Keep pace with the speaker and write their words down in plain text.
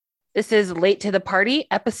This is Late to the Party,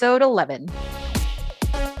 episode 11.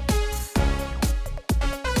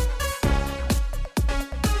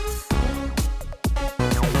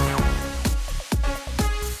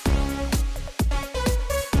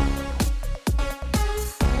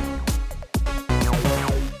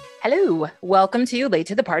 Hello, welcome to Late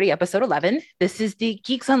to the Party, episode 11. This is the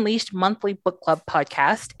Geeks Unleashed monthly book club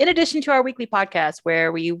podcast, in addition to our weekly podcast,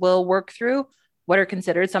 where we will work through what are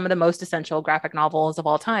considered some of the most essential graphic novels of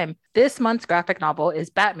all time. This month's graphic novel is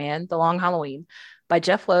Batman: The Long Halloween by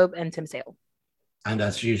Jeff Loeb and Tim Sale. And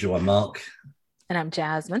as usual, I'm Mark. And I'm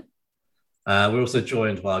Jasmine. We're also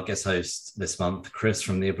joined by our guest host this month, Chris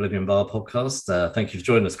from the Oblivion Bar podcast. Thank you for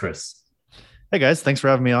joining us, Chris. Hey guys, thanks for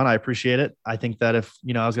having me on. I appreciate it. I think that if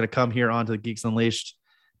I was going to come here onto the Geeks Unleashed,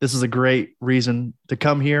 this is a great reason to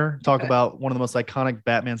come here, talk about one of the most iconic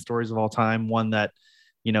Batman stories of all time, one that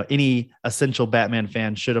any essential Batman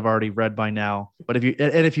fan should have already read by now. But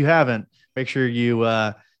if you haven't, make sure you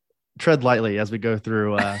tread lightly as we go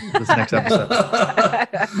through this next episode.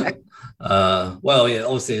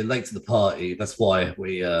 Obviously late to the party. That's why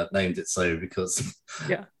we named it so, because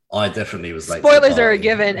I definitely was late. Spoilers are a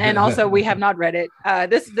given, and also we have not read it.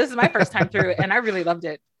 This is my first time through, and I really loved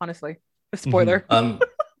it. Honestly, a spoiler.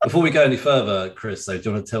 Before we go any further, Chris, so do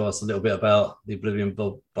you want to tell us a little bit about the Oblivion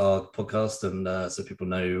Bar podcast, and so people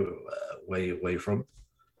know where you're from?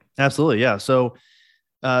 Absolutely, yeah. So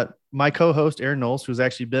my co-host Aaron Knowles, who's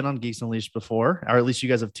actually been on Geeks Unleashed before, or at least you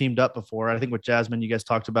guys have teamed up before. I think with Jasmine, you guys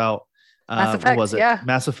talked about Mass Effect. What was it? Yeah,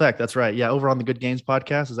 Mass Effect. That's right. Yeah, over on the Good Games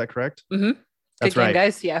podcast. Is that correct? Mm-hmm. That's Good right, game,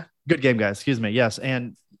 guys. Yeah. Good game, guys. Excuse me. Yes,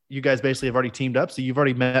 and you guys basically have already teamed up, so you've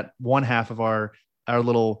already met one half of our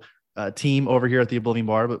little team over here at the Oblivion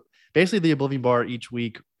Bar. But basically, the Oblivion Bar each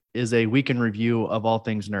week is a week in review of all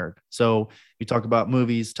things nerd. So we talk about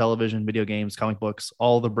movies, television, video games, comic books,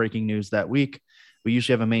 all the breaking news that week. We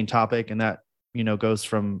usually have a main topic, and that goes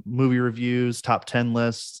from movie reviews, top 10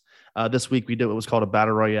 lists. This week we did what was called a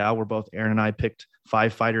battle royale, where both Aaron and I picked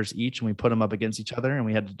 5 fighters each, and we put them up against each other, and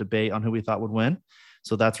we had to debate on who we thought would win.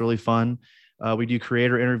 So that's really fun. We do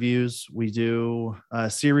creator interviews. We do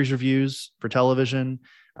series reviews for television.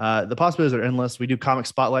 The possibilities are endless. We do comic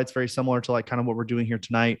spotlights, very similar to kind of what we're doing here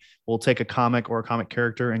tonight. We'll take a comic or a comic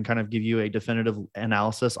character and kind of give you a definitive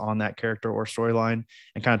analysis on that character or storyline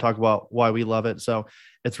and kind of talk about why we love it. So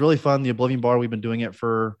it's really fun. The Oblivion Bar, we've been doing it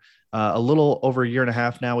for a little over a year and a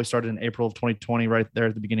half now. We started in April of 2020, right there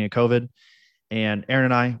at the beginning of COVID. And Aaron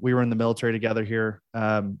and I, we were in the military together here.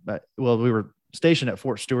 We were stationed at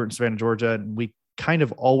Fort Stewart in Savannah, Georgia. And we kind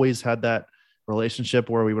of always had that relationship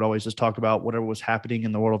where we would always just talk about whatever was happening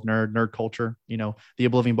in the world of nerd culture, the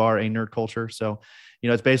Oblivion Bar, a nerd culture. So,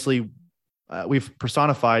 it's basically, we've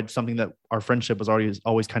personified something that our friendship was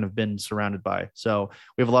always kind of been surrounded by. So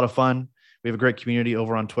we have a lot of fun. We have a great community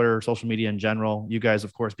over on Twitter, social media in general. You guys,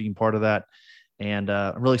 of course, being part of that. And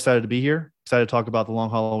I'm really excited to be here, excited to talk about The Long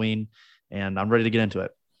Halloween, and I'm ready to get into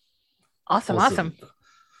it. Awesome.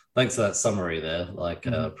 Thanks for that summary there.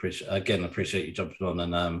 Appreciate you jumping on.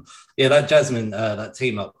 And that Jasmine, that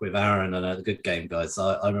team up with Aaron and the Good Game guys.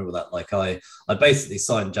 I remember that. I basically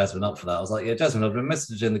signed Jasmine up for that. I was like, yeah, Jasmine, I've been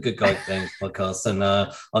messaging the Good Guy Games podcast, and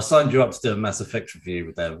I signed you up to do a Mass Effect review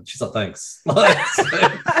with them. She's like, thanks. But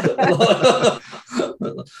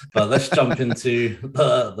let's jump into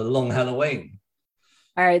the Long Halloween.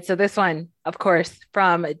 All right, so this one, of course,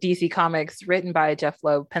 from DC Comics, written by Jeff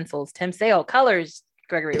Loeb, pencils Tim Sale, colors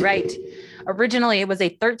Gregory Wright. Originally, it was a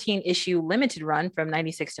 13-issue limited run from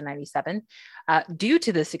 96 to 97. Due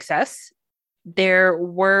to the success, there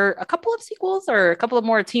were a couple of sequels or a couple of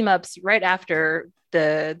more team-ups right after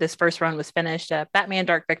this first run was finished. Batman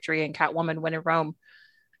Dark Victory and Catwoman When in Rome.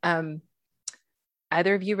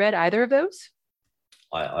 Either of you read either of those?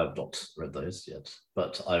 I've not read those yet,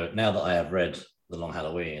 but now that I have read The Long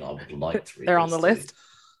Halloween, I would like to read They're on the list?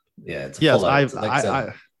 Yeah. Yes,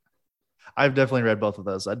 I've definitely read both of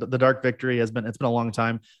those. The Dark Victory it's been a long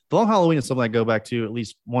time. The Long Halloween is something I go back to at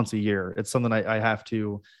least once a year. It's something I have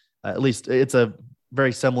to, at least it's a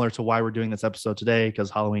very similar to why we're doing this episode today, because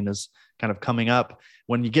Halloween is kind of coming up.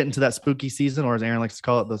 When you get into that spooky season, or as Aaron likes to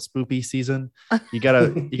call it, the spoopy season, you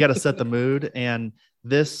gotta set the mood. And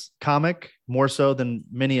this comic, more so than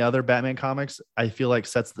many other Batman comics, I feel like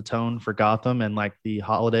sets the tone for Gotham and the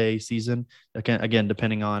holiday season. Again,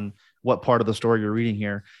 depending on what part of the story you're reading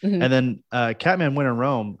here. Mm-hmm. And then Catman When in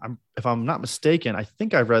Rome, if I'm not mistaken, I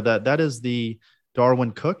think I've read that. That is the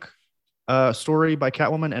Darwyn Cooke story by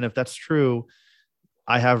Catwoman. And if that's true,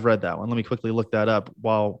 I have read that one. Let me quickly look that up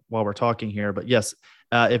while we're talking here. But yes,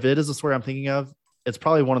 if it is the story I'm thinking of, it's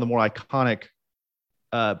probably one of the more iconic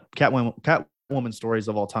Catwoman stories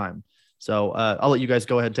of all time. So I'll let you guys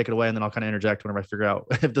go ahead and take it away, and then I'll kind of interject whenever I figure out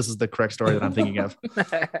if this is the correct story that I'm thinking of.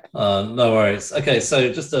 No worries. Okay,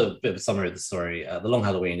 so just a bit of a summary of the story. The Long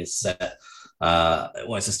Halloween is set.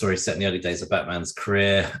 It's a story set in the early days of Batman's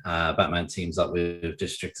career. Batman teams up with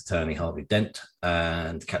District Attorney Harvey Dent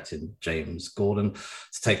and Captain James Gordon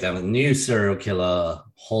to take down a new serial killer,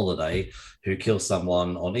 Holiday, who kills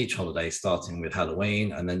someone on each holiday, starting with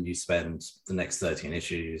Halloween, and then you spend the next 13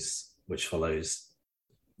 issues, which follows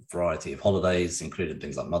variety of holidays, including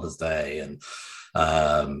things like Mother's Day and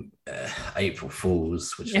April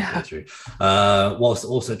Fools, which we'll go through, whilst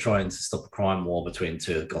also trying to stop a crime war between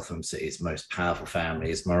two of Gotham City's most powerful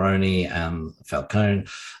families, Maroni and Falcone.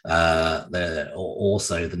 They're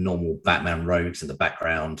also the normal Batman rogues in the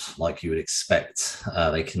background, like you would expect.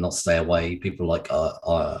 They cannot stay away. People like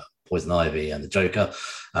Poison Ivy and the Joker.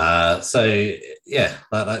 That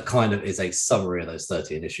kind of is a summary of those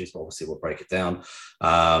 13 issues, but obviously we'll break it down.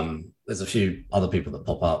 There's a few other people that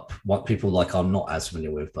pop up, what people like I'm not as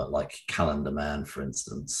familiar with, but like Calendar Man, for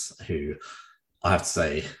instance, who I have to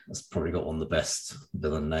say has probably got one of the best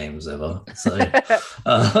villain names ever. So,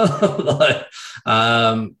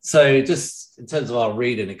 so just in terms of our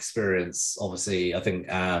reading experience, obviously, I think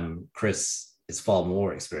Chris is far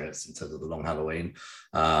more experienced in terms of the Long Halloween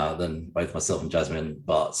than both myself and Jasmine.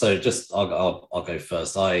 But so just I'll go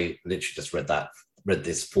first. I literally just read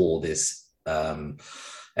this for this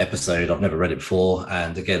episode. I've never read it before,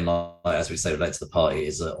 and again, as we say, Late to the Party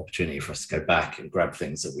is an opportunity for us to go back and grab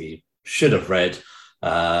things that we should have read.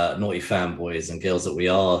 Naughty fanboys and girls that we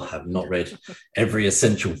are have not read every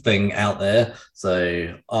essential thing out there.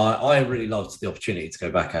 So I really loved the opportunity to go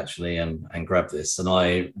back actually and grab this. And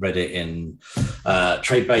I read it in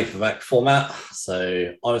trade paperback format.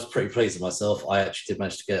 So I was pretty pleased with myself. I actually did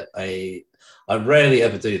manage to get I rarely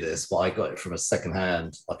ever do this, but I got it from a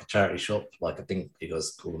secondhand, like a charity shop. Like I think you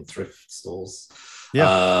guys call them thrift stores. Yeah.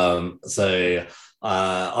 I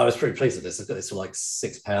was pretty pleased with this. I got this for like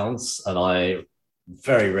 £6, and I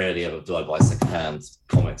very rarely ever do I buy secondhand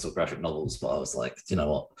comics or graphic novels, but I was like, you know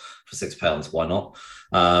what, for £6, why not?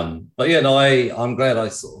 But yeah, no, I'm glad I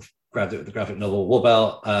sort of grabbed it with the graphic novel. What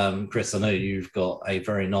about Chris? I know you've got a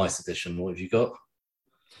very nice edition. What have you got?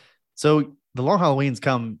 So the Long Halloweens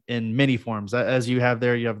come in many forms. As you have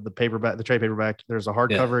there, you have the paperback, the trade paperback. There's a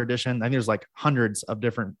hardcover edition. I think there's like hundreds of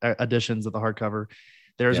different editions of the hardcover.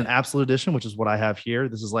 There's an absolute edition, which is what I have here.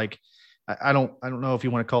 This is like, I don't know if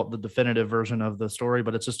you want to call it the definitive version of the story,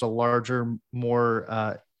 but it's just a larger,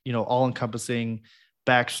 more, all-encompassing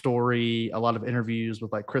backstory, a lot of interviews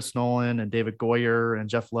with like Chris Nolan and David Goyer and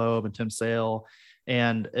Jeff Loeb and Tim Sale.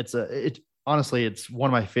 And honestly, it's one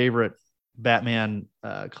of my favorite Batman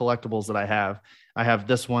collectibles that I have. I have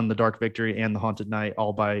this one, The Dark Victory and The Haunted Knight,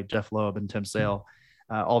 all by Jeff Loeb and Tim Sale,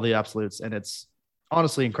 all the absolutes. And it's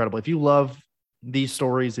honestly incredible. If you love these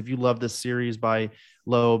stories, if you love this series by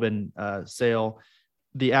Loeb and Sale,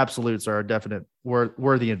 the absolutes are a definite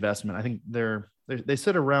worthy investment. I think they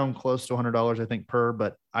sit around close to $100, I think, per,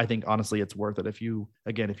 but I think honestly it's worth it if you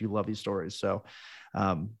love these stories. So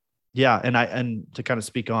and to kind of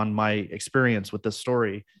speak on my experience with this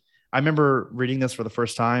story, I remember reading this for the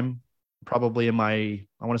first time, probably in my,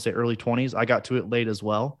 I want to say early 20s. I got to it late as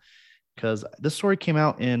well, because this story came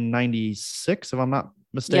out in 96, if I'm not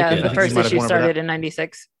mistaken. Yeah, the first issue started in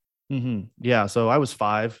 96. Mm-hmm. Yeah, so I was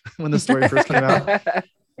 5 when the story first came out.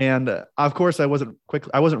 And of course, I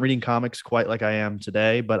wasn't reading comics quite like I am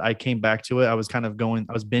today, but I came back to it. I was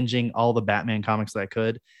binging all the Batman comics that I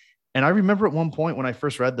could. And I remember at one point when I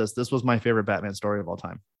first read this was my favorite Batman story of all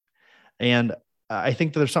time. And I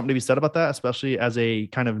think that there's something to be said about that, especially as a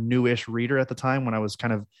kind of newish reader at the time when I was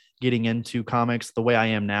kind of getting into comics the way I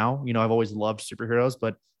am now. You know, I've always loved superheroes,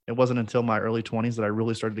 but it wasn't until my early 20s that I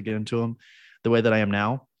really started to get into them the way that I am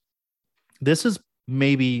now. This is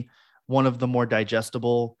maybe one of the more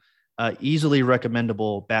digestible, easily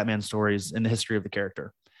recommendable Batman stories in the history of the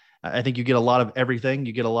character. I think you get a lot of everything.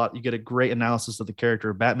 You get a great analysis of the character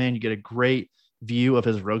of Batman. You get a great view of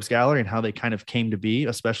his rogues gallery and how they kind of came to be,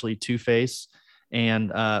 especially Two-Face and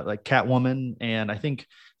like Catwoman. And I think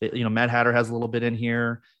that, Mad Hatter has a little bit in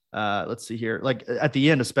here. Let's see here, like at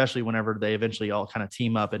the end, especially whenever they eventually all kind of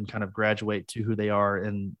team up and kind of graduate to who they are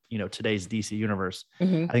in, today's DC universe.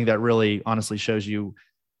 Mm-hmm. I think that really honestly shows you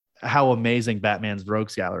how amazing Batman's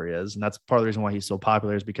rogues gallery is. And that's part of the reason why he's so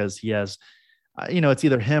popular, is because he has, it's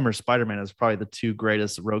either him or Spider-Man is probably the two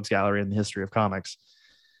greatest rogues gallery in the history of comics.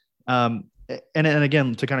 And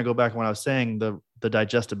again, to kind of go back to what I was saying, the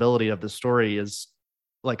digestibility of the story is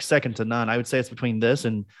like second to none. I would say it's between this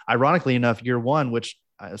and, ironically enough, Year One, which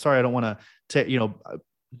sorry, I don't want to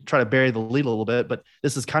try to bury the lead a little bit, but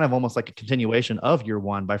this is kind of almost like a continuation of Year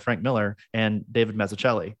One by Frank Miller and David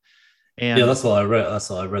Mazzucchelli. And yeah, that's what I read. That's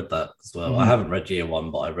what I read that as well. Mhm. I haven't read Year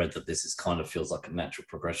One, but I read that this is kind of feels like a natural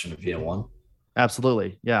progression of Year One.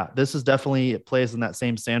 Absolutely. Yeah. This is definitely, it plays in that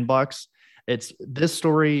same sandbox. It's this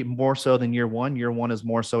story more so than Year One. Year One is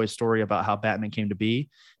more so a story about how Batman came to be,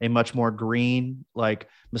 a much more green, like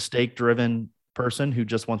mistake driven person who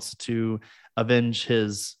just wants to avenge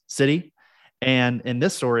his city. And in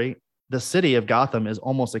this story, the city of Gotham is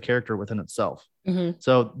almost a character within itself. Mhm.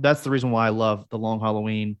 So that's the reason why I love the Long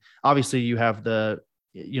Halloween. Obviously, you have the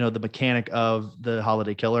mechanic of the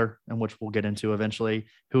holiday killer, and which we'll get into eventually,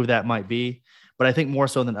 who that might be. But I think more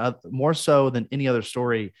so than any other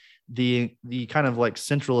story, the kind of like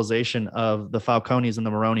centralization of the Falcones and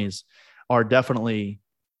the Maronis are definitely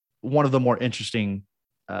one of the more interesting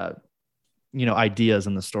ideas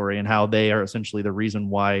in the story, and how they are essentially the reason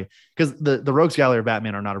why, because the Rogues Gallery of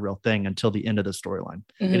Batman are not a real thing until the end of the storyline.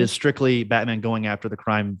 Mhm. It is strictly Batman going after the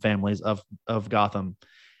crime families of Gotham,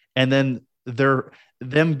 and then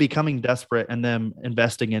them becoming desperate and them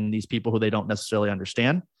investing in these people who they don't necessarily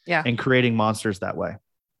understand, and creating monsters that way.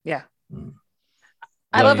 Yeah. Mm.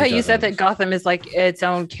 I love how you you said that Gotham is like its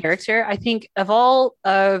own character. I think of all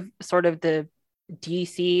of sort of the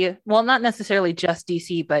DC, well, not necessarily just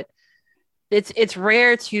DC, but it's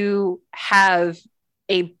rare to have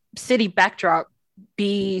a city backdrop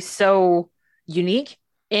be so unique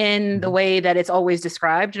in the way that it's always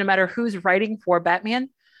described, no matter who's writing for Batman.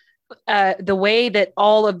 The way that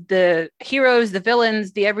all of the heroes, the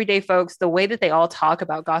villains, the everyday folks, the way that they all talk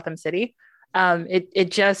about Gotham City,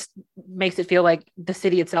 it just makes it feel like the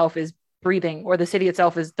city itself is breathing, or the city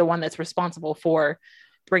itself is the one that's responsible for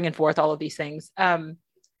bringing forth all of these things. And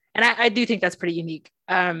I do think that's pretty unique.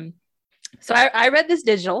 So I read this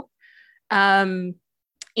digital, and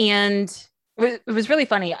it was really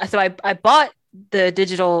funny. So I bought the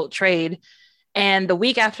digital trade, and the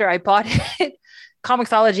week after I bought it,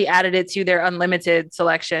 Comixology added it to their unlimited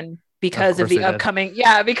selection because of the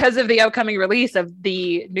upcoming release of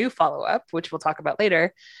the new follow-up, which we'll talk about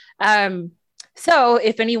later. So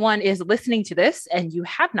if anyone is listening to this and you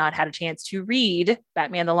have not had a chance to read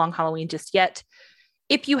Batman the Long Halloween just yet,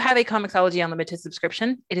 if you have a Comixology Unlimited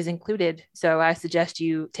subscription, it is included. So I suggest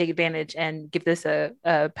you take advantage and give this a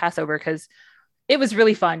pass over, because it was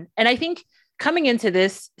really fun. And I think coming into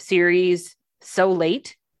this series so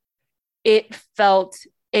late, it felt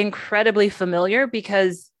incredibly familiar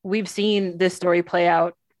because we've seen this story play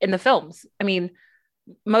out in the films. I mean,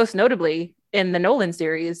 most notably in the Nolan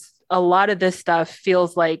series, a lot of this stuff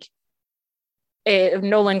feels like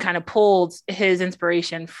Nolan kind of pulled his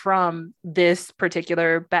inspiration from this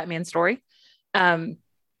particular Batman story,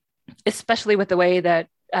 especially with the way that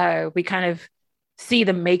we kind of see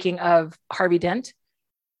the making of Harvey Dent.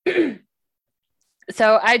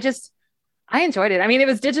 So I enjoyed it. I mean, it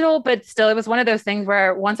was digital, but still, it was one of those things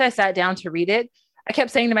where once I sat down to read it, I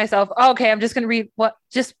kept saying to myself, oh, okay, I'm just going to read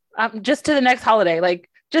just to the next holiday, like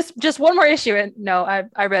just one more issue. And no,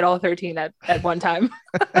 I read all 13 at one time.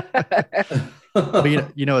 But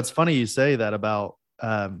it's funny you say that about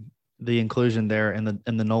the inclusion there in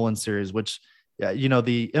the Nolan series, which,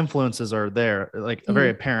 the influences are there, like very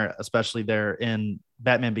apparent, especially there in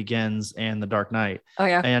Batman Begins and The Dark Knight. Oh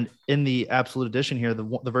yeah. And in the Absolute Edition here,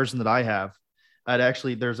 the version that I have,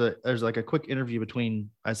 there's like a quick interview between,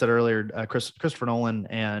 I said earlier, Christopher Nolan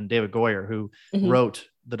and David Goyer, who wrote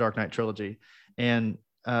the Dark Knight trilogy. And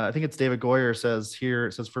I think it's David Goyer says,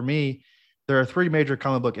 for me, there are three major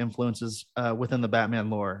comic book influences within the Batman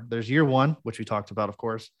lore. There's Year One, which we talked about, of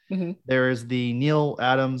course. Mm-hmm. There is the Neil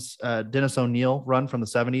Adams, Dennis O'Neil run from the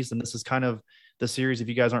 70s. And this is kind of the series, if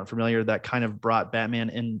you guys aren't familiar, that kind of brought Batman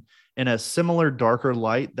in a similar darker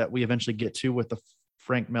light that we eventually get to with the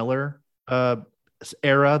Frank Miller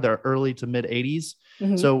era, the early to mid 80s.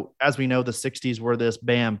 Mm-hmm. So as we know, the 60s were this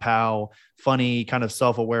bam, pow, funny, kind of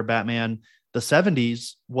self-aware Batman. The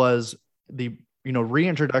 70s was the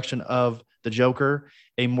reintroduction of the Joker,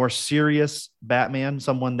 a more serious Batman,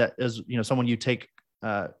 someone that is, someone you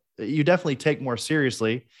definitely take more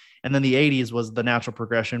seriously. And then the 80s was the natural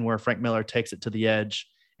progression where Frank Miller takes it to the edge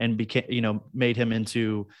and made him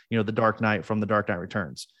into, the Dark Knight from The Dark Knight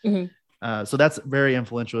Returns. Mm-hmm. So that's very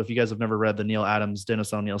influential. If you guys have never read the Neil Adams,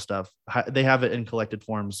 Dennis O'Neil stuff, they have it in collected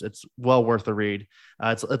forms. It's well worth the read.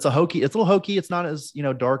 It's a little hokey. It's not as,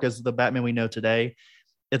 dark as the Batman we know today.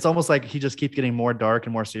 It's almost like he just keeps getting more dark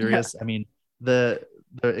and more serious. I mean, the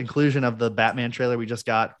inclusion of the Batman trailer we just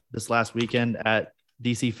got this last weekend at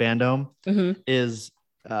DC Fandom is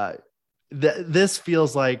this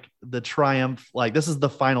feels like the triumph. Like, this is the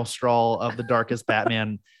final straw of the darkest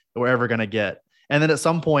Batman we're ever going to get. And then at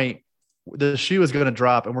some point, the shoe is going to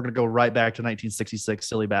drop and we're going to go right back to 1966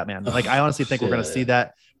 silly Batman. Like, I honestly think we're going to see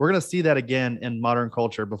that. We're going to see that again in modern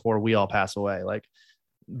culture before we all pass away. Like,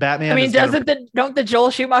 Batman. I mean, don't the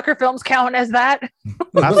Joel Schumacher films count as that?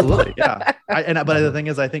 Absolutely, yeah. But the thing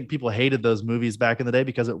is, I think people hated those movies back in the day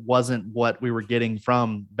because it wasn't what we were getting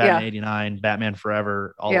from Batman '89, Batman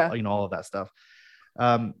Forever, all of that stuff.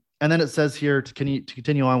 And then it says here to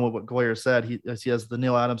continue on with what Goyer said, he has the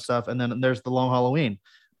Neil Adams stuff, and then there's the Long Halloween.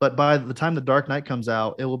 But by the time the Dark Knight comes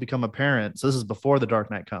out, it will become apparent. So this is before the Dark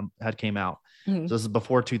Knight came out. Mm-hmm. So this is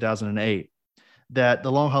before 2008. That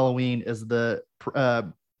the Long Halloween is the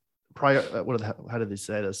how did they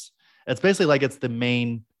say this? It's basically like it's the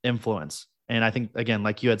main influence. And I think, again,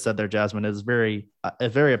 like you had said there, Jasmine, is very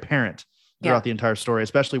apparent throughout the entire story,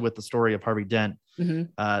 especially with the story of Harvey Dent.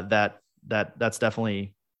 Mm-hmm. That's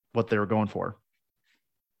definitely what they were going for.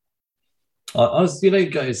 I was, you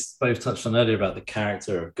guys both touched on earlier about the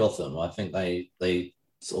character of Gotham. I think they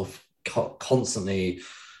sort of constantly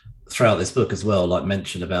throughout this book as well, like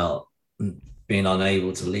mention about being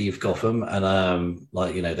unable to leave Gotham, and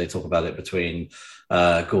they talk about it between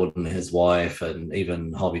Gordon and his wife, and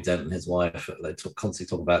even Harvey Dent and his wife. They constantly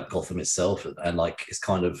talk about Gotham itself, and like it's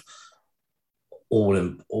kind of all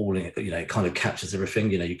in, it kind of captures everything.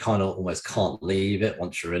 You kind of almost can't leave it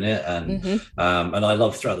once you're in it, and and I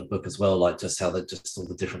love throughout the book as well, like just how just all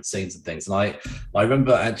the different scenes and things. And I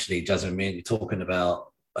remember actually, Jasmine, me and you talking about.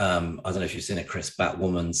 I don't know if you've seen it, Chris,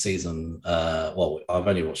 Batwoman season. Well, I've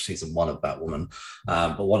only watched season 1 of Batwoman,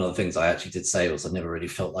 but one of the things I actually did say was I never really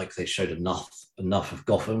felt like they showed enough of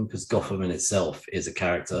Gotham, because Gotham in itself is a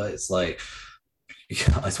character. It's like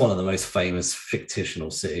it's one of the most famous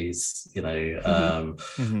fictional cities, and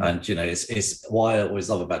it's why I always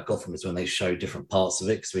love about Gotham is when they show different parts of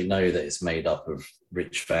it, because we know that it's made up of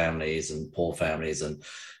rich families and poor families, and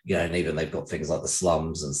and even they've got things like the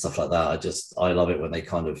slums and stuff like that. I love it when they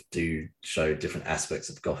kind of do show different aspects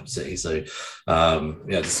of Gotham City. So I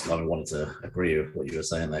wanted to agree with what you were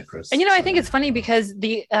saying there, Chris. And I think it's funny because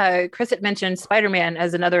the Chris had mentioned Spider-Man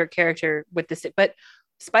as another character with this, but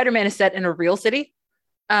Spider-Man is set in a real city.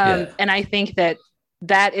 And I think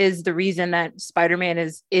that is the reason that Spider-Man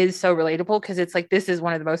is so relatable, because it's like, this is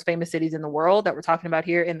one of the most famous cities in the world that we're talking about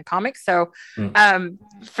here in the comics. So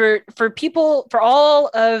for people, for all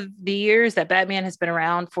of the years that Batman has been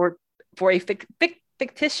around, for a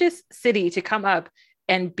fictitious city to come up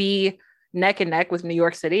and be neck and neck with New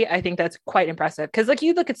York City, I think that's quite impressive. Because like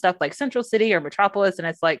you look at stuff like Central City or Metropolis, and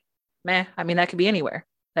it's like, meh, I mean, that could be anywhere.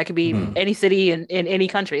 That could be any city in any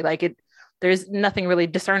country. Like there's nothing really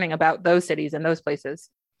discerning about those cities and those places.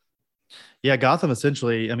 Yeah, Gotham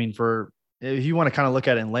essentially, I mean, if you want to kind of look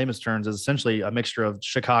at it in layman's terms, is essentially a mixture of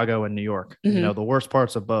Chicago and New York. The worst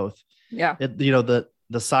parts of both. Yeah. The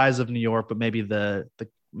size of New York, but maybe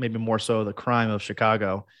maybe more so the crime of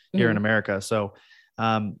Chicago here in America. So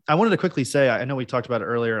I wanted to quickly say, I know we talked about it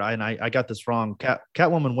earlier, and I got this wrong.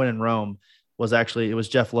 Catwoman When in Rome was it was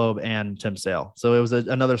Jeff Loeb and Tim Sale. So it was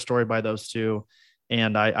another story by those two.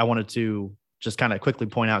 And I wanted to just kind of quickly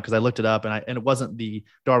point out, because I looked it up, and it wasn't the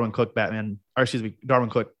Darwin Cook Catwoman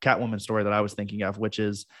story that I was thinking of, which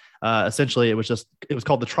is essentially it was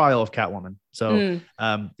called The Trial of Catwoman. So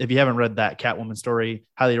if you haven't read that Catwoman story,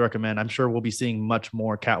 highly recommend. I'm sure we'll be seeing much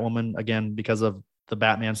more Catwoman again because of the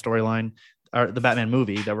Batman storyline, or the Batman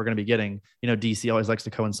movie that we're going to be getting. DC always likes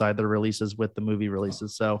to coincide their releases with the movie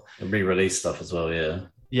releases. So and re-release stuff as well. Yeah.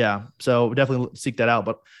 Yeah. So definitely seek that out.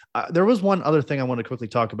 But there was one other thing I want to quickly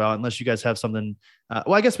talk about, unless you guys have something.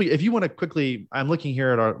 Well, I guess if you want to quickly, I'm looking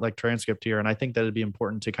here at our transcript here, and I think that it'd be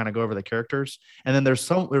important to kind of go over the characters. And then there's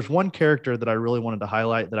one character that I really wanted to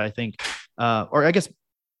highlight that I think, or I guess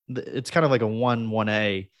it's kind of like a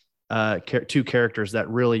 1A, two characters that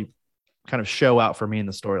really kind of show out for me in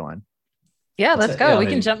the storyline. Yeah, let's go. We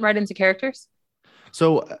can jump right into characters.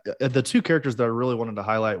 So the two characters that I really wanted to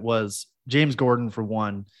highlight was James Gordon, for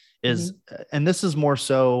one, and this is more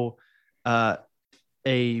so how do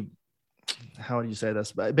you say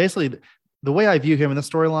this? But basically, the way I view him in the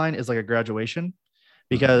storyline is like a graduation,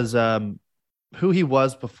 because who he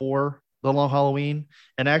was before the Long Halloween.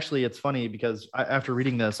 And actually, it's funny because after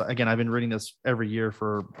reading this, again, I've been reading this every year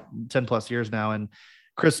for 10 plus years now. And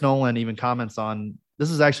Chris Nolan even comments on,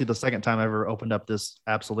 this is actually the second time I ever opened up this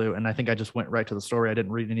Absolute. And I think I just went right to the story. I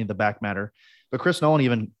didn't read any of the back matter, but Chris Nolan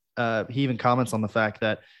even comments on the fact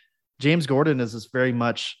that James Gordon is this very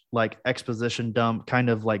much like exposition dump, kind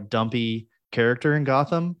of like dumpy character in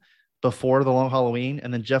Gotham before the Long Halloween.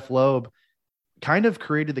 And then Jeff Loeb kind of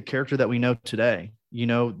created the character that we know today.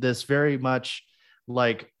 This very much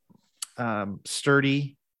like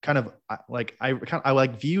sturdy, kind of I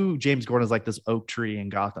like view James Gordon as like this oak tree in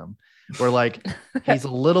Gotham, where like he's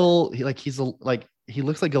a little he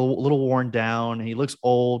looks like a little worn down. He looks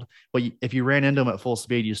old, but if you ran into him at full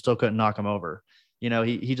speed, you still couldn't knock him over. You know,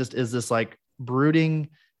 he just is this like brooding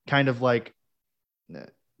kind of like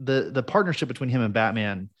the partnership between him and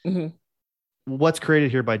Batman. Mm-hmm. What's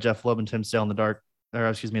created here by Jeff Loeb and Tim Sale in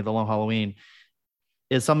The Long Halloween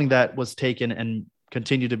is something that was taken and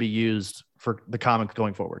continued to be used for the comic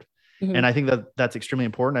going forward. Mm-hmm. And I think that that's extremely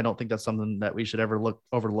important. I don't think that's something that we should ever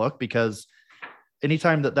overlook, because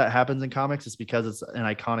anytime that happens in comics, it's because it's an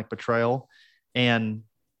iconic portrayal. And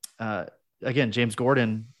again, James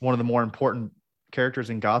Gordon, one of the more important characters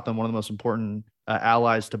in Gotham, one of the most important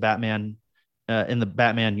allies to Batman in the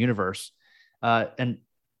Batman universe. And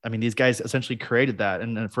I mean, these guys essentially created that.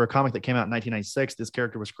 And for a comic that came out in 1996, this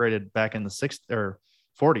character was created back in the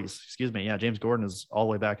 40s. Excuse me. Yeah, James Gordon is all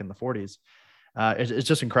the way back in the 40s. It's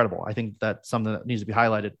just incredible. I think that's something that needs to be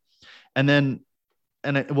highlighted. And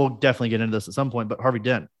we'll definitely get into this at some point, but Harvey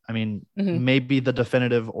Dent, I mean, maybe the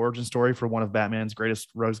definitive origin story for one of Batman's greatest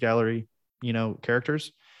rogues gallery,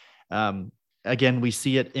 characters. Again, we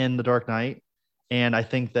see it in The Dark Knight. And I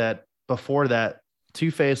think that before that,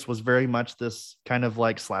 Two-Face was very much this kind of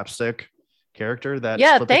like slapstick character that.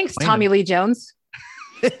 Yeah. Thanks, Tommy Lee Jones.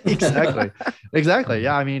 Exactly.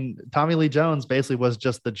 Yeah. I mean, Tommy Lee Jones basically was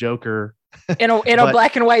just the Joker in a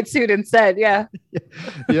black and white suit instead. Yeah.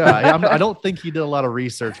 Yeah. I don't think he did a lot of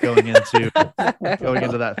research going into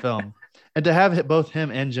that film. And to have both him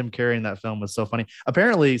and Jim Carrey in that film was so funny.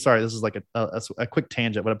 Apparently, sorry, this is like a quick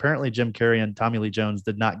tangent, but apparently Jim Carrey and Tommy Lee Jones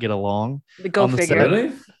did not get along. Go figure.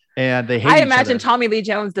 Really? And they hate I each imagine other. Tommy Lee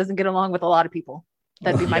Jones doesn't get along with a lot of people.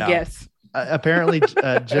 That'd be my guess. Apparently,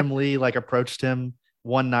 Jim Lee like approached him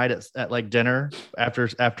one night at like dinner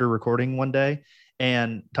after recording one day,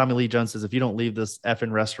 and Tommy Lee Jones says, "If you don't leave this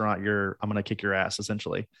effing restaurant, I'm gonna kick your ass,"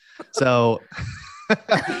 essentially. So,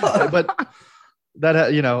 but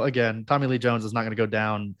that again, Tommy Lee Jones is not going to go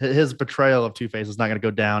down. His portrayal of Two-Face is not going to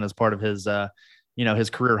go down as part of his his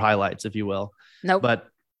career highlights, if you will. Nope.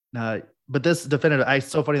 But this definitive, it's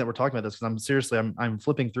so funny that we're talking about this, because I'm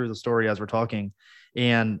flipping through the story as we're talking,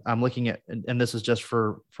 and I'm looking at, and this is just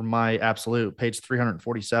for my absolute page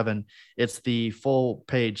 347. It's the full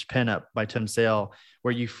page pinup by Tim Sale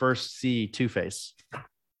where you first see Two-Face.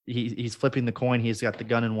 He's flipping the coin. He's got the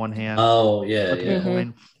gun in one hand. Oh yeah, yeah. The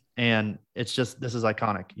coin, and it's just, this is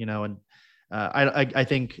iconic, and I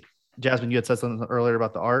think, Jasmine, you had said something earlier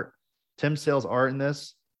about the art. Tim Sale's art in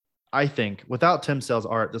this, I think without Tim Sale's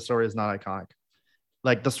art, the story is not iconic.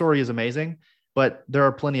 Like, the story is amazing, but there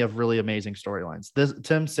are plenty of really amazing storylines. This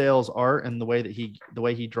Tim Sale's art and the way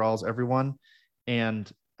he draws everyone, and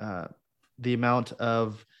the amount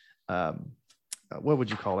of what would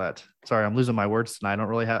you call that? Sorry, I'm losing my words tonight. I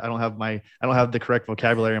don't have the correct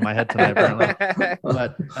vocabulary in my head tonight, apparently.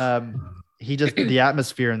 But the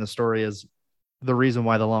atmosphere in the story is the reason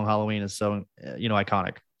why The Long Halloween is so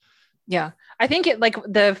iconic. Yeah. I think it, like,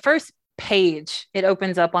 the first page, it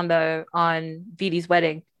opens up on Vidi's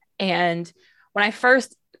wedding. And when I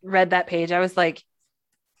first read that page, I was like,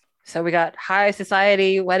 so we got high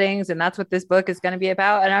society weddings, and that's what this book is going to be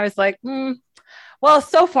about. And I was like, well,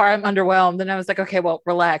 so far I'm underwhelmed. And I was like, okay, well,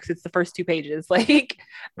 relax. It's the first 2 pages. Like,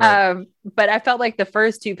 right. But I felt like the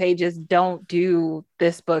first 2 pages don't do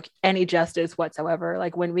this book any justice whatsoever.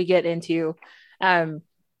 Like, when we get into,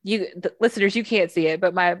 the listeners, you can't see it,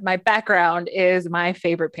 but my background is my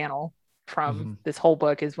favorite panel from this whole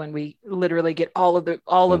book is when we literally get all of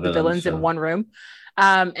the villains in one room.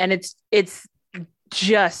 And it's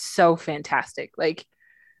just so fantastic. Like,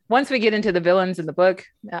 once we get into the villains in the book,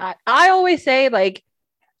 I always say, like,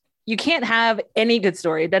 you can't have any good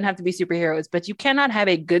story. It doesn't have to be superheroes, but you cannot have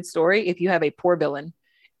a good story if you have a poor villain.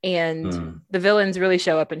 And the villains really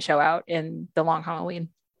show up and show out in The Long Halloween.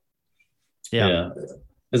 Yeah.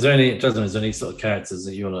 Is there any sort of characters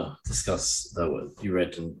that you want to discuss that you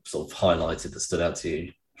read and sort of highlighted that stood out to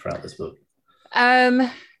you throughout this book?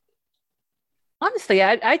 Honestly,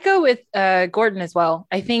 I'd go with Gordon as well.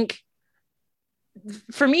 I think,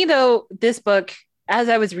 for me, though, this book, as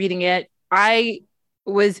I was reading it, I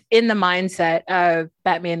was in the mindset of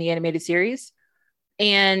Batman the Animated Series.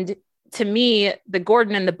 And to me, the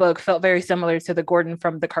Gordon in the book felt very similar to the Gordon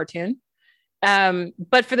from the cartoon.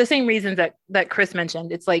 But for the same reasons that Chris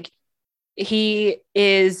mentioned, it's like, he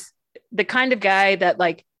is the kind of guy that,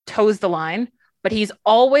 like, toes the line, but he's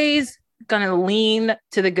always going to lean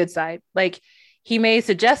to the good side. Like, he may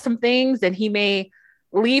suggest some things and he may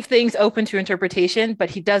leave things open to interpretation, but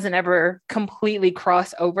he doesn't ever completely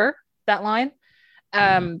cross over that line.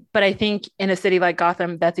 But I think in a city like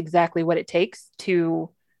Gotham, that's exactly what it takes to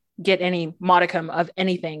get any modicum of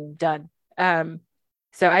anything done.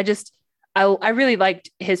 So I really liked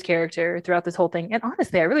his character throughout this whole thing. And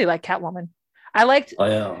honestly, I really like Catwoman. I liked,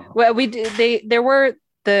 well, there were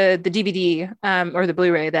the DVD or the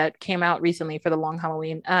Blu-ray that came out recently for the Long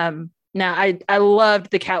Halloween. Now I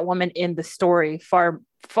loved the Catwoman in the story far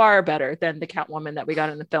better than the Catwoman that we got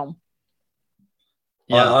in the film.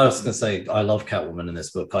 Yeah, I was going to say I love Catwoman in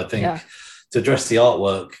this book. I think to address the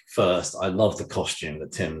artwork first, I love the costume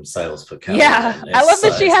that Tim Sales put Catwoman in. I love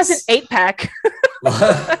that she has an 8-pack.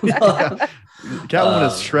 Catwoman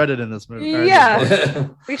is shredded in this movie. Yeah,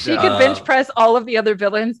 she could bench press all of the other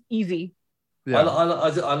villains easy. Yeah.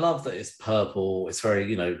 I love that it's purple. It's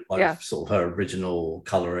very, sort of her original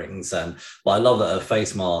colorings, but I love that her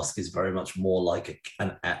face mask is very much more like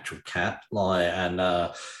an actual cat,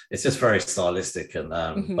 it's just very stylistic. And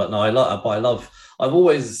but no, I've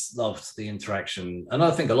always loved the interaction, and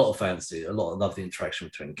I think a lot of fans love the interaction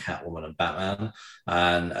between Catwoman and Batman,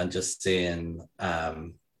 and just seeing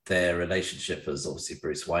their relationship as obviously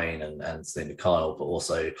Bruce Wayne and Selina Kyle, but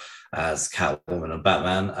also as Catwoman and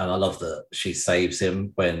Batman. And I love that she saves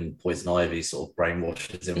him when Poison Ivy sort of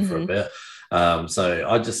brainwashes him for a bit. So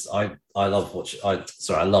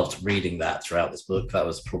I loved reading that throughout this book. She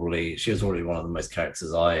was probably one of the most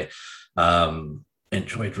characters I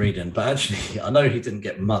enjoyed reading. But actually, I know he didn't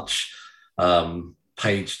get much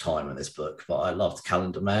page time in this book, but I loved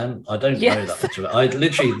Calendar Man. I don't know that much of it. I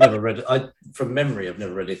literally never read it. From memory, I've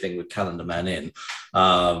never read anything with Calendar Man in.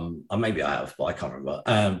 Maybe I have, but I can't remember.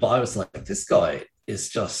 But I was like, this guy is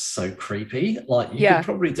just so creepy. Like, you could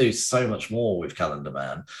probably do so much more with Calendar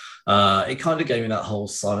Man. It kind of gave me that whole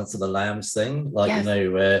Silence of the Lambs thing, where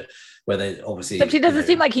they obviously. Except he doesn't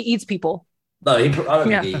seem like he eats people. No, I don't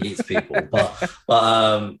think he eats people, but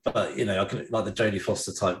I can like the Jodie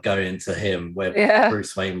Foster type going to him where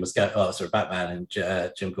Bruce Wayne was going. Batman and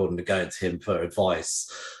Jim Gordon are going to him for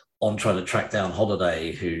advice on trying to track down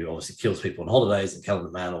Holiday, who obviously kills people on holidays, and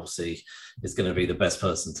Calendar Man obviously is going to be the best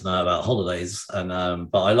person to know about holidays.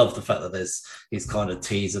 And but I love the fact that he's kind of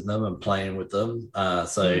teasing them and playing with them.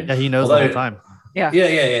 He knows the whole time. Yeah.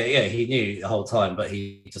 He knew the whole time, but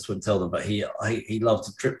he just wouldn't tell them. But he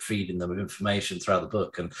loved drip feeding them with information throughout the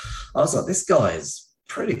book, and I was like, this guy is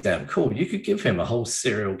pretty damn cool. You could give him a whole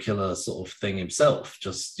serial killer sort of thing himself.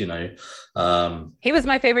 He was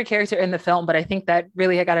my favorite character in the film, but I think that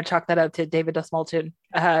really I got to chalk that up to David Dastmalchian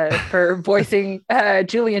for voicing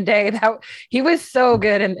Julian Day. He was so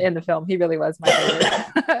good in the film. He really was my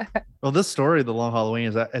favorite. Well, this story, The Long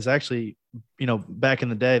Halloween, is actually, back in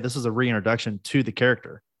the day, this is a reintroduction to the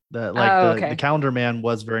character. The Calendar Man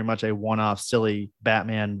was very much a one-off, silly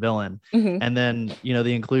Batman villain, and then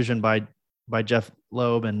the inclusion by Jeff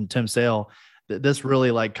Loeb and Tim Sale, this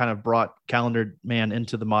really kind of brought Calendar Man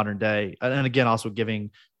into the modern day, and again also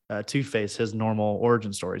giving Two-Face his normal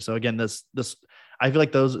origin story. So again, this I feel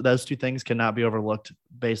like those two things cannot be overlooked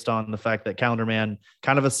based on the fact that Calendar Man,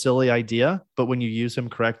 kind of a silly idea, but when you use him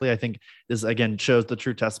correctly, I think this again shows the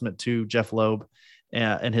true testament to Jeff Loeb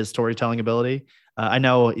and his storytelling ability. I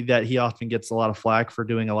know that he often gets a lot of flack for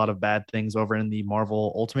doing a lot of bad things over in the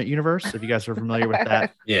Marvel Ultimate Universe. If you guys are familiar with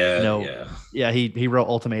that, he wrote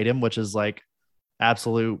Ultimatum, which is like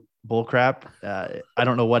absolute bullcrap. I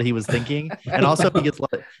don't know what he was thinking. And also he gets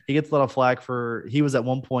a lot of flack for, he was at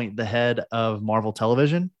one point the head of Marvel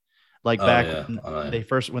Television, when they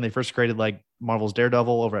first created like Marvel's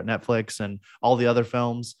Daredevil over at Netflix and all the other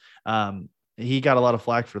films. He got a lot of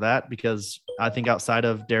flack for that because I think outside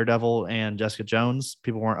of Daredevil and Jessica Jones,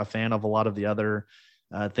 people weren't a fan of a lot of the other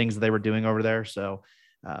things that they were doing over there. So,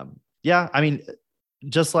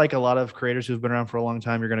 just like a lot of creators who've been around for a long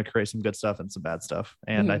time, you're going to create some good stuff and some bad stuff.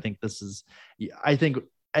 And I think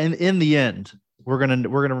in the end, we're going to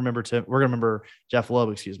remember Jeff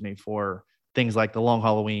Loeb, for things like The Long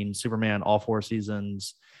Halloween, Superman, all 4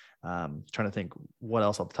 seasons. Trying to think what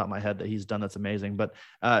else off the top of my head that he's done that's amazing, but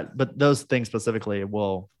those things specifically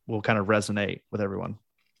will kind of resonate with everyone.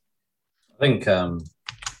 I think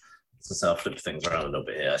so I'll flip things around a little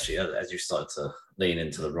bit here. Actually, as you start to lean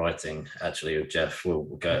into the writing, actually, with Jeff, we'll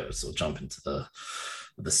go sort of jump into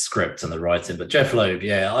the script and the writing. But Jeff Loeb,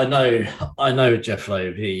 I know Jeff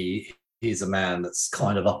Loeb. He's a man that's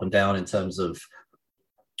kind of up and down in terms of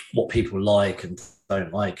what people like and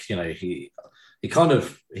don't like. He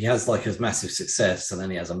has like his massive success and then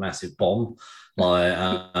he has a massive bomb.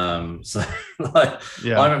 I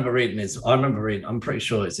remember reading I'm pretty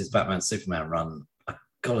sure it's his Batman Superman run. I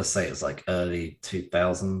gotta say it's like early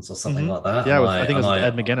 2000s or something like that. Yeah, I think it was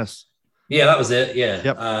Ed McGuinness. Yeah, that was it. Yeah,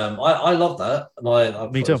 Yep. I love that. I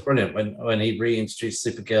thought Me it too. was brilliant when he reintroduced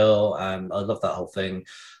Supergirl, and I love that whole thing.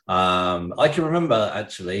 I can remember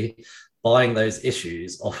actually buying those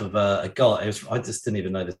issues off of a guy. I just didn't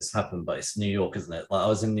even know this happened, but it's New York, isn't it? Like I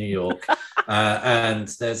was in New York, and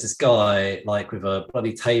there's this guy like with a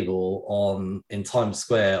bloody table on in Times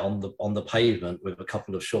Square on the pavement with a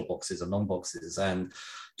couple of short boxes and long boxes, and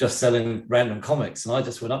just selling random comics. And I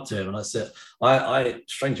just went up to him and I said, I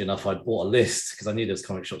strangely enough, I'd bought a list because I knew there's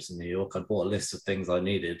comic shops in New York. I'd bought a list of things I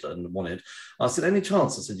needed and wanted. I said, any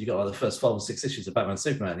chance? I said, you got like the first 5 or 6 issues of Batman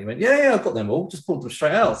Superman? And he went, yeah, I've got them all. Just pulled them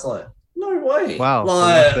straight out. It's like, no way. Wow.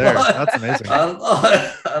 That's amazing.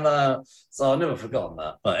 So I've never forgotten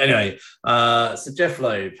that. But anyway, so Jeff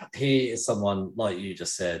Loeb, he is someone like you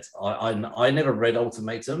just said. I never read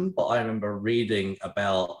Ultimatum, but I remember reading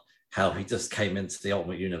about how he just came into the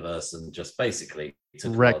Ultimate Universe and just basically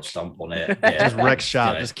took a large dump on it. Yeah, just wrecked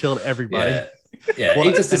shop, just killed everybody. Yeah, well,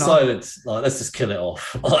 he just decided, like, let's just kill it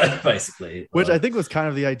off, basically. Which I think was kind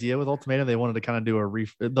of the idea with Ultimatum. They wanted to kind of do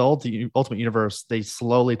the Ultimate Universe. They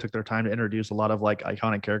slowly took their time to introduce a lot of like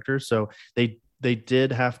iconic characters. So they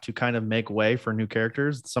did have to kind of make way for new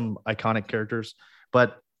characters, some iconic characters.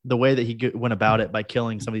 But the way that he went about it by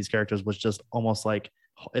killing some of these characters was just almost like,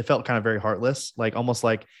 it felt kind of very heartless, like almost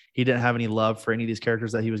like he didn't have any love for any of these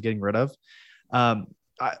characters that he was getting rid of.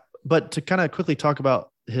 But to kind of quickly talk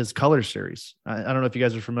about his Colors series, I don't know if you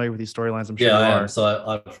guys are familiar with these storylines. I'm sure you are.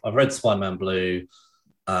 So I've read Spider-Man Blue.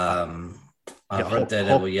 I've read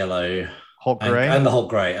Daredevil Yellow. Hulk Gray and the Hulk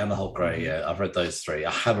Gray. Yeah, I've read those 3.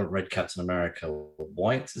 I haven't read Captain America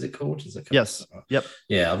White. Is it called? Yes. Yep.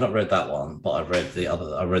 Yeah, I've not read that one, but I've read the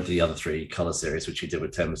other 3 color series which he did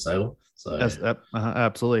with Tim Sale. So yes,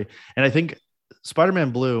 absolutely. And I think Spider-Man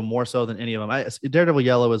Blue more so than any of them. Daredevil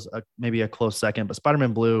Yellow is maybe a close second, but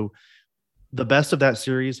Spider-Man Blue, the best of that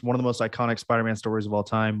series, one of the most iconic Spider-Man stories of all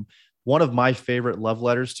time. One of my favorite love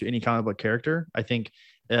letters to any comic book character. I think.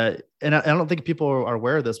 And I don't think people are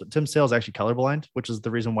aware of this, but Tim Sale is actually colorblind, which is the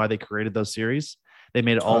reason why they created those series. They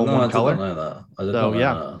made it all one color. I didn't know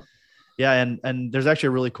that. Yeah. And there's actually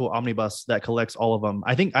a really cool omnibus that collects all of them.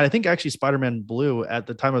 I think actually Spider-Man Blue at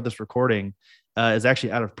the time of this recording is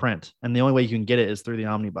actually out of print. And the only way you can get it is through the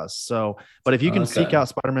omnibus. So, but if you can seek out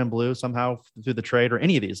Spider-Man Blue somehow through the trade or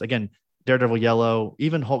any of these, again, Daredevil Yellow,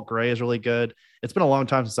 even Hulk Gray is really good. It's been a long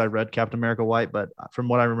time since I read Captain America White, but from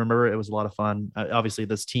what I remember, it was a lot of fun. Obviously,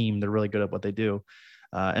 this team, they're really good at what they do.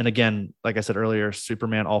 And again, like I said earlier,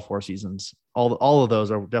 Superman, all 4 seasons, all of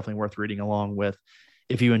those are definitely worth reading along with.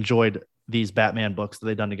 If you enjoyed these Batman books that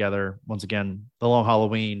they've done together, once again, The Long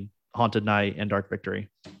Halloween, Haunted Night, and Dark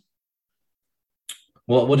Victory.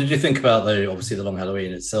 Well, what did you think about obviously the Long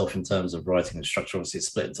Halloween itself in terms of writing and structure? Obviously, it's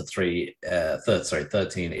split into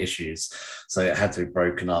 13 issues, so it had to be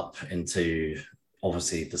broken up into.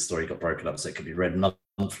 Obviously, the story got broken up so it could be read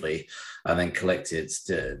monthly and then collected.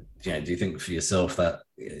 Do you think for yourself that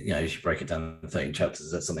if you break it down in 13 chapters,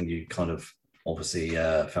 is that something you kind of obviously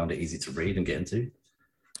found it easy to read and get into?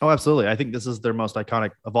 Oh, absolutely. I think this is their most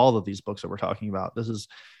iconic of all of these books that we're talking about. This is.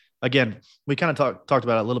 Again, we kind of talked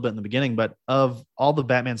about it a little bit in the beginning, but of all the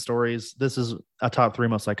Batman stories, this is a top 3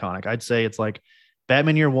 most iconic. I'd say it's like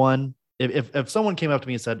Batman Year One. If someone came up to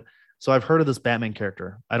me and said, "So I've heard of this Batman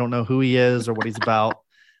character. I don't know who he is or what he's about.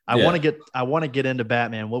 I want to get into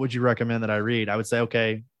Batman. What would you recommend that I read?" I would say,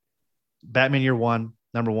 okay, Batman Year One,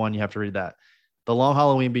 number 1, you have to read that. The Long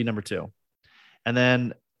Halloween be number 2, and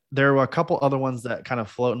then there were a couple other ones that kind of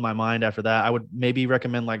float in my mind after that. I would maybe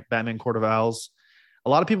recommend like Batman Court of Owls. A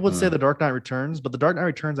lot of people would say The Dark Knight Returns, but The Dark Knight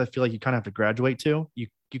Returns, I feel like you kind of have to graduate to. You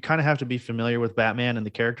kind of have to be familiar with Batman and the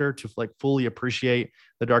character to like fully appreciate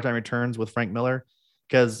The Dark Knight Returns with Frank Miller,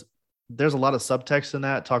 because there's a lot of subtext in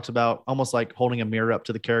that. It talks about almost like holding a mirror up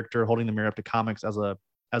to the character, holding the mirror up to comics as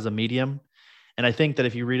a medium. And I think that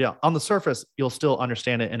if you read it on the surface, you'll still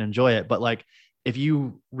understand it and enjoy it. But like if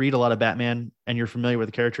you read a lot of Batman and you're familiar with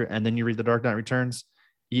the character and then you read The Dark Knight Returns,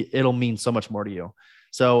 it'll mean so much more to you.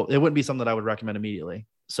 So it wouldn't be something that I would recommend immediately.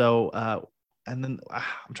 So, and then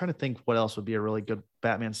I'm trying to think what else would be a really good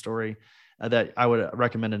Batman story that I would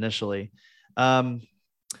recommend initially. Now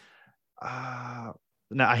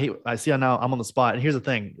I see now I'm on the spot. And here's the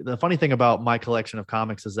thing. The funny thing about my collection of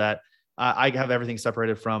comics is that I have everything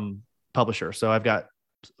separated from publisher. So I've got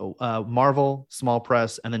Marvel, small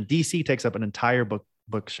press, and then DC takes up an entire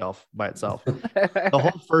bookshelf by itself. The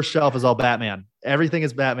whole first shelf is all Batman. Everything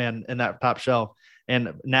is Batman in that top shelf.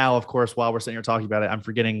 And now, of course, while we're sitting here talking about it, I'm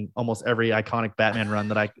forgetting almost every iconic Batman run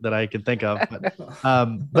that I can think of.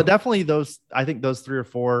 But definitely I think those 3 or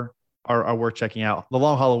 4 are worth checking out. The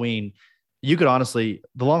Long Halloween, you could honestly,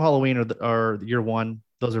 The Long Halloween or Year One,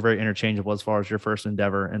 those are very interchangeable as far as your first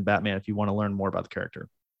endeavor in Batman if you want to learn more about the character.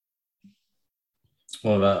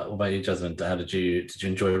 What about you, Jasmine? Did you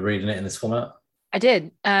enjoy reading it in this format? I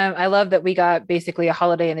did. I love that we got basically a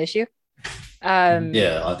holiday an issue.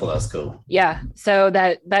 Yeah, I thought that was cool. Yeah, so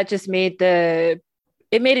that just made it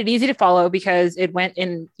easy to follow because it went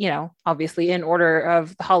in, obviously in order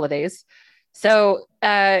of the holidays. So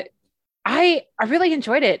I really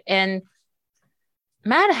enjoyed it. And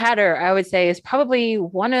Mad Hatter, I would say, is probably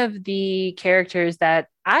one of the characters that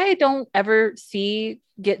I don't ever see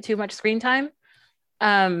get too much screen time.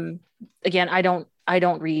 Again, I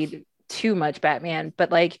don't read too much Batman, but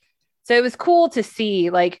so it was cool to see,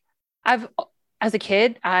 as a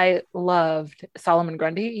kid, I loved Solomon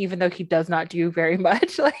Grundy, even though he does not do very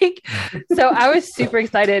much. So I was super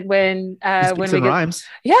excited when we rhymes.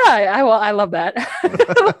 Yeah, I love that.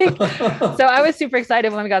 So I was super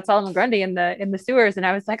excited when we got Solomon Grundy in the sewers, and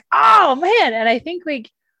I was like, oh man! And I think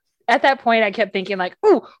at that point, I kept thinking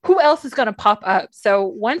ooh, who else is going to pop up? So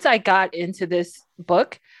once I got into this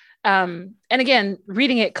book, and again,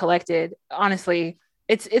 reading it collected, honestly,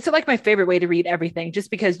 it's like my favorite way to read everything,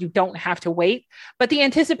 just because you don't have to wait, but the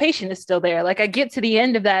anticipation is still there. I get to the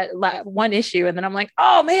end of that one issue, and then I'm like,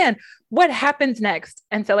 oh man, what happens next?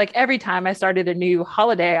 And so every time I started a new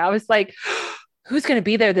holiday, I was like, who's going to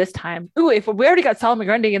be there this time? Ooh, if we already got Solomon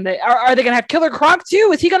Grundy are they going to have Killer Croc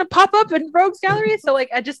too? Is he going to pop up in Rogues Gallery? So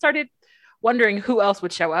I just started wondering who else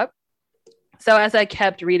would show up. So as I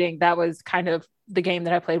kept reading, that was kind of the game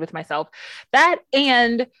that I played with myself. That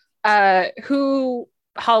and who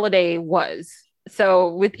holiday was.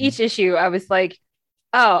 So with each issue, I was like,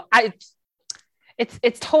 oh,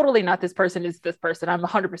 it's totally not this person, it's this person. I'm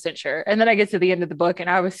 100% sure. And then I get to the end of the book and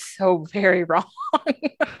I was so very wrong.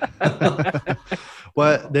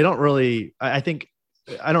 Well, they don't really, I think,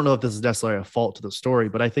 I don't know if this is necessarily a fault to the story,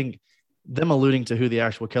 but I think them alluding to who the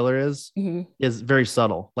actual killer is very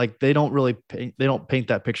subtle. They don't paint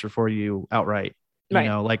that picture for you outright.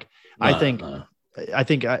 Right. I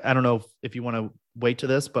think I don't know if you want to wait to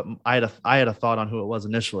this, but I had a thought on who it was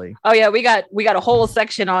initially. Oh yeah, we got a whole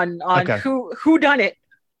section on okay. who done it.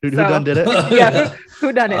 Who done did it? Yeah,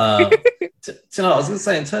 who done it? I was gonna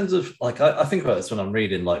say, in terms of I think about this when I'm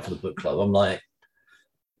reading for the book club. I'm like,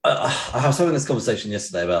 I was having this conversation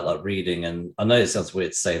yesterday about reading, and I know it sounds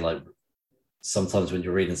weird to say sometimes when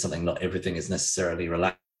you're reading something, not everything is necessarily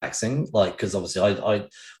relaxing. Because obviously, I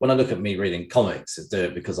when I look at me reading comics, I do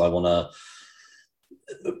it because I want to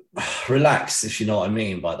relax, if you know what I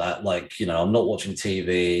mean by that. I'm not watching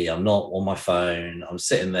TV, I'm not on my phone, I'm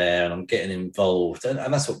sitting there and I'm getting involved, and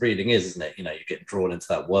that's what reading is, isn't it? You get drawn into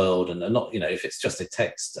that world, and not, if it's just a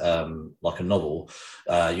text like a novel,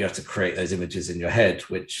 you have to create those images in your head,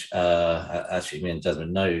 which actually me and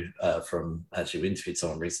Jasmine know from we interviewed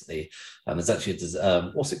someone recently, and there's actually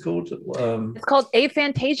what's it called? It's called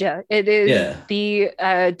aphantasia. It is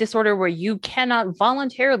the disorder where you cannot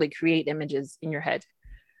voluntarily create images in your head.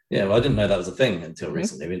 Yeah, well, I didn't know that was a thing until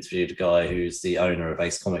recently. We interviewed a guy who's the owner of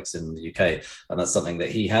Ace Comics in the UK, and that's something that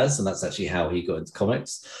he has, and that's actually how he got into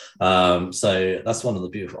comics. So that's one of the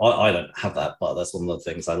beautiful. I don't have that, but that's one of the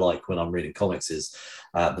things I like when I'm reading comics is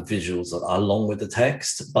the visuals along with the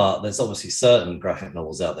text. But there's obviously certain graphic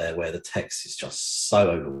novels out there where the text is just so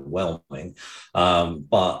overwhelming.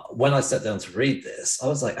 But when I sat down to read this, I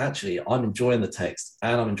was like, actually, I'm enjoying the text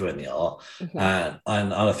and I'm enjoying the art,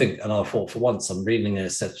 and I think, and I thought, for once, I'm reading a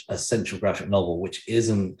essential graphic novel which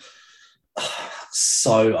isn't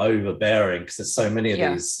so overbearing, because there's so many of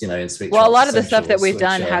these, in speech. Well, a lot of the stuff that we've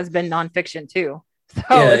done has been nonfiction too. So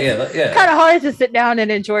it's kind of hard to sit down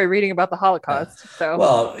and enjoy reading about the Holocaust. So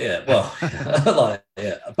but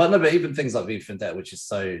no, but even things like V for Vendetta, which is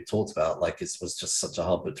so talked about, it was just such a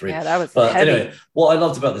hard book to read. Yeah, that was but heavy. Anyway, what I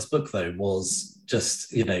loved about this book though was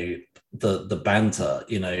just the banter,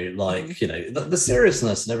 the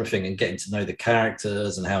seriousness and everything, and getting to know the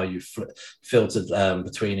characters and how you filtered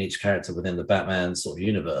between each character within the Batman sort of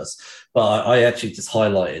universe. But I actually just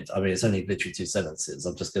highlighted, it's only literally 2 sentences.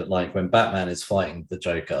 I'm just gonna, when Batman is fighting the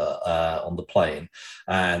Joker on the plane,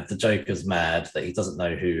 and the Joker's mad that he doesn't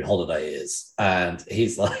know who Holiday is, and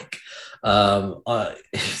he's like,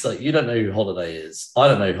 he's like, you don't know who Holiday is, I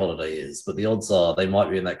don't know who Holiday is, but the odds are they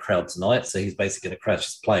might be in that crowd tonight. So he's basically going to crash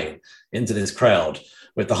his plane into this crowd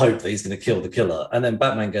with the hope that he's going to kill the killer. And then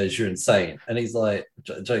Batman goes, you're insane. And he's like,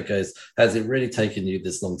 Joe goes, has it really taken you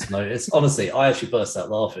this long to notice? Honestly, I actually burst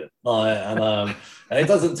out laughing. And it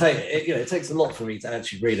doesn't take, it takes a lot for me to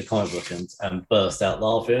actually read a comic book and burst out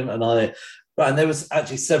laughing. And there was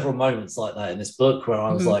actually several moments like that in this book where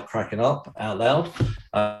I was cracking up out loud.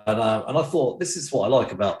 And I thought, this is what I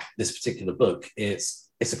like about this particular book. It's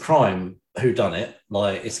it's a crime who done it,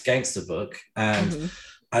 like it's a gangster book, and Mhm.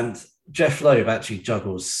 and Jeff Loeb actually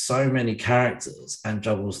juggles so many characters and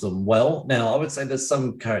juggles them well. Now, I would say there's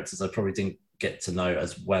some characters I probably didn't get to know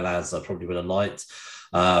as well as I probably would have liked.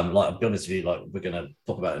 Like, I'll be honest with you, like we're going to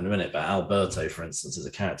talk about it in a minute, but Alberto, for instance, as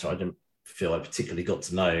a character, I didn't feel I particularly got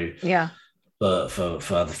to know. Yeah. But for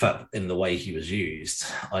the fact in the way he was used,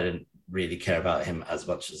 I didn't really care about him as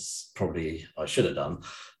much as probably I should have done.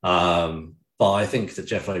 But I think that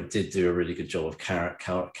Jeff Loeb did do a really good job of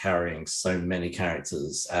carrying so many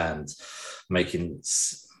characters and making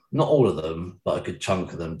not all of them, but a good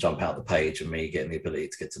chunk of them jump out the page and me getting the ability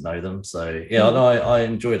to get to know them. So yeah, I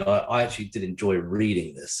enjoyed it. I actually did enjoy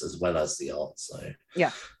reading this as well as the art. So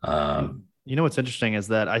yeah. You know, what's interesting is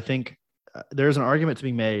that I think there's an argument to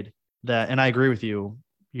be made that, and I agree with you,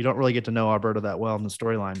 you don't really get to know Alberto that well in the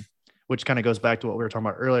storyline, which kind of goes back to what we were talking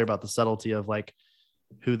about earlier about the subtlety of like,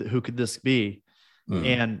 who could this be?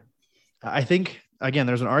 And I think, again,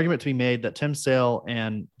 there's an argument to be made that Tim Sale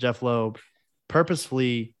and Jeff Loeb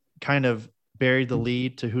purposefully kind of buried the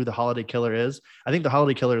lead to who the Holiday Killer is. I think the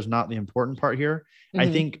Holiday Killer is not the important part here.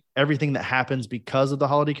 I think everything that happens because of the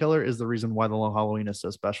Holiday Killer is the reason why the Long Halloween is so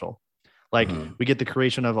special. Like we get the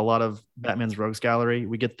creation of a lot of Batman's rogues gallery.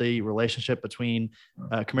 We get the relationship between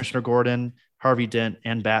Commissioner Gordon, Harvey Dent,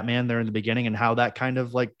 and Batman there in the beginning, and how that kind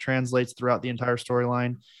of like translates throughout the entire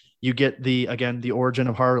storyline. You get the origin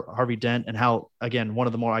of Harvey Dent and how, again, one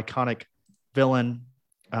of the more iconic villain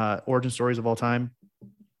origin stories of all time.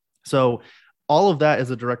 So all of that is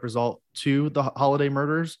a direct result to the Holiday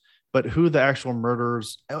murders, but who the actual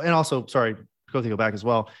murderers, and also, sorry, go back as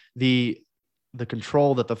well, the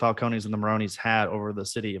control that the Falcones and the Maronis had over the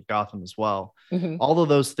city of Gotham as well. All of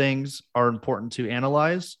those things are important to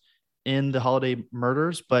analyze in the Holiday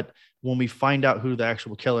murders, but when we find out who the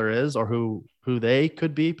actual killer is or who they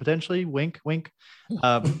could be potentially, wink, wink, you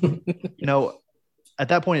know, at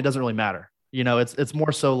that point, it doesn't really matter. You know, it's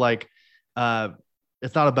more so like,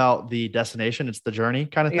 it's not about the destination, it's the journey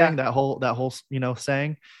kind of thing, that whole, you know,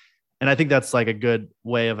 saying. And I think that's like a good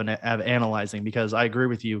way of analyzing, because I agree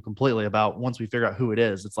with you completely about once we figure out who it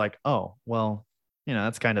is, it's like, oh, well, you know,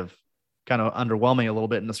 that's kind of underwhelming a little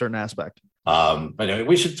bit in a certain aspect. But anyway,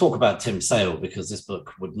 we should talk about Tim Sale, because this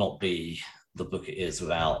book would not be the book it is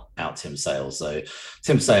without Tim Sale. So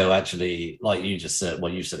Tim Sale, actually, like you just said,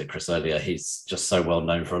 well, you said it, Chris, earlier, he's just so well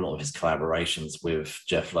known for a lot of his collaborations with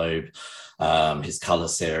Jeff Loeb, his color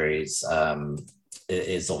series. It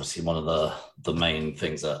is obviously one of the main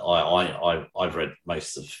things that I've read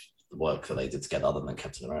most of the work that they did together, other than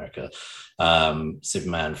Captain America.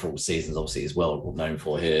 Superman for All Seasons obviously is well known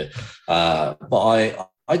for here. But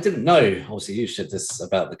I didn't know, obviously you said this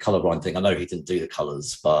about the colorblind thing. I know he didn't do the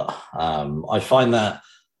colors, but I find that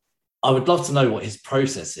I would love to know what his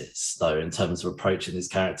process is, though, in terms of approaching these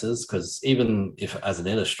characters, because even if as an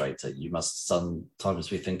illustrator, you must sometimes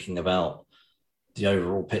be thinking about the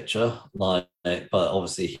overall picture, but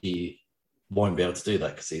obviously he won't be able to do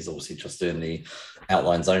that because he's obviously just doing the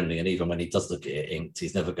outlines only, and even when he does look at it inked,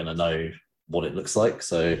 he's never going to know what it looks like.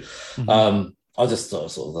 So I just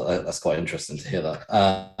thought that's quite interesting to hear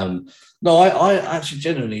that. No, I actually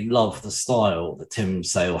genuinely love the style that Tim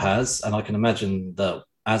Sale has, and I can imagine that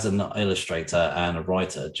as an illustrator and a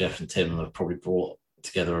writer, Jeff and Tim have probably brought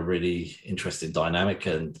together a really interesting dynamic.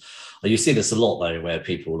 And you see this a lot, though, where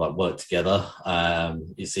people like work together.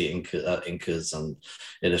 You see inkers and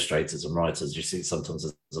illustrators and writers. You see sometimes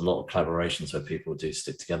there's a lot of collaborations where people do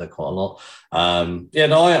stick together quite a lot.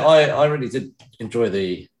 I really did enjoy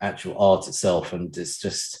the actual art itself, and it's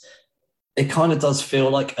just, it kind of does feel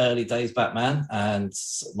like early days Batman, and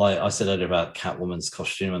like I said earlier about Catwoman's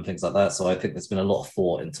costume and things like that. So I think there's been a lot of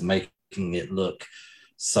thought into making it look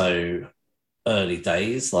so early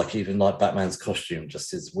days, like even like Batman's costume,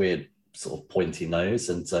 just his weird sort of pointy nose,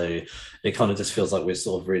 and so it kind of just feels like we're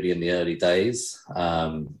sort of really in the early days.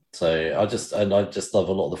 So I just love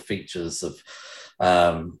a lot of the features of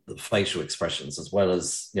the facial expressions, as well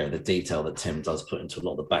as, you know, the detail that Tim does put into a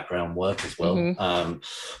lot of the background work as well.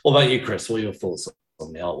 What about you, Chris? What are your thoughts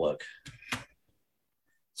on the artwork?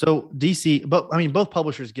 So DC, but I mean, both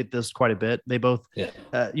publishers get this quite a bit. They both,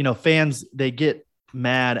 fans, they get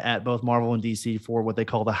mad at both Marvel and DC for what they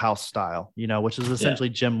call the house style, which is essentially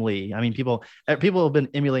Jim Lee. I mean, people have been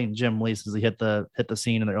emulating Jim Lee since he hit the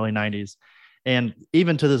scene in the early 90s. And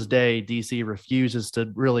even to this day, DC refuses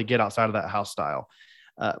to really get outside of that house style.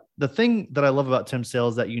 The thing that I love about Tim Sale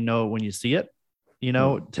is that when you see it,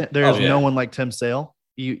 there's no one like Tim Sale.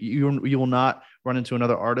 You will not run into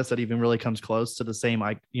another artist that even really comes close to the same,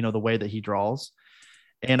 the way that he draws.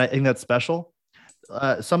 And I think that's special.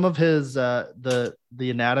 Some of his the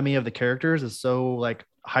anatomy of the characters is so like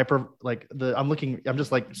I'm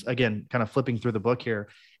just like, again, kind of flipping through the book here.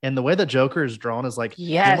 And the way that Joker is drawn is like,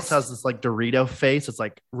 he Yes. almost has this like Dorito face. It's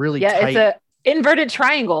like really Yeah, tight. it's a inverted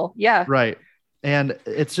triangle. Yeah. Right. And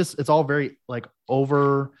it's all very like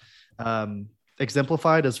over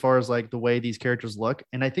exemplified as far as like the way these characters look.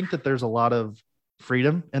 And I think that there's a lot of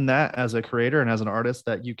freedom in that as a creator and as an artist,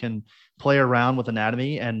 that you can play around with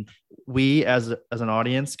anatomy, and we as an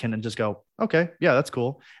audience can just go, okay, yeah, that's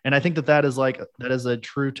cool. And I think that is a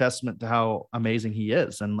true testament to how amazing he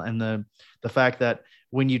is, and the fact that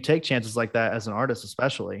when you take chances like that as an artist,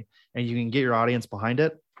 especially, and you can get your audience behind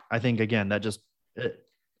it, I think again that just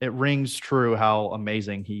it rings true how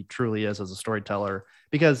amazing he truly is as a storyteller.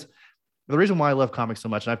 Because the reason why I love comics so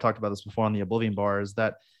much, and I've talked about this before on the Oblivion Bar, is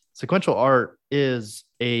that sequential art is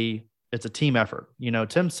it's a team effort.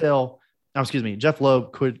 Jeff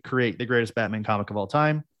Loeb could create the greatest Batman comic of all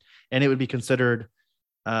time, and it would be considered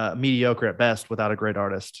mediocre at best without a great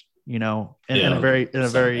artist, in a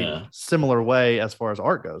very similar way as far as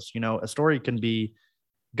art goes. A story can be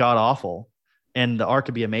god awful and the art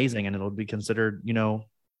could be amazing and it'll be considered,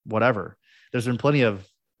 whatever. There's been plenty of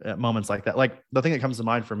moments like that. Like the thing that comes to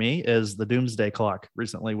mind for me is the Doomsday Clock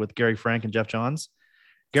recently with Gary Frank and Geoff Johns.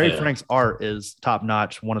 Gary Frank's art is top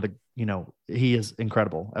notch. He is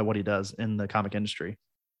incredible at what he does in the comic industry,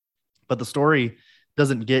 but the story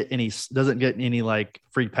doesn't get any like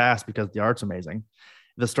free pass because the art's amazing.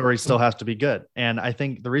 The story still has to be good. And I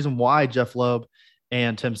think the reason why Jeff Loeb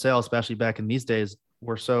and Tim Sale, especially back in these days,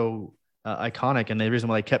 were so iconic, and the reason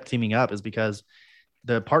why they kept teaming up is because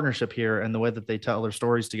the partnership here and the way that they tell their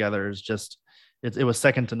stories together is just, it was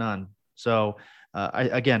second to none. So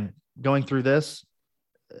again, going through this,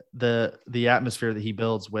 the atmosphere that he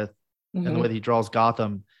builds with and the way that he draws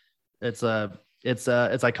Gotham, it's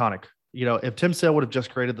iconic. If Tim Sale would have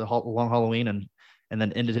just created the Long Halloween and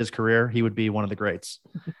then ended his career, he would be one of the greats.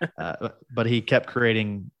 But he kept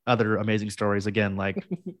creating other amazing stories again, like,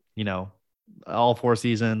 all 4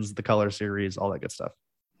 seasons, the Color series, all that good stuff.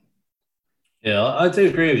 Yeah, I do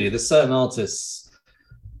agree with you. There's certain artists,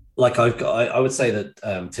 like I would say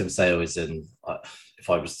that Tim Sale is in, if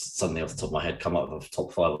I was suddenly off the top of my head, come up with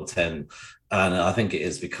top 5 or 10. And I think it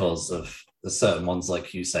is because of the certain ones,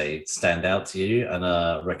 like you say, stand out to you and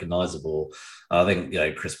are recognizable. I think,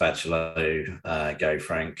 Chris Bachalo, Gary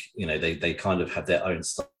Frank, they kind of have their own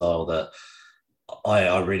style that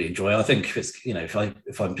I really enjoy. I think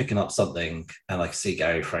if I'm picking up something and I see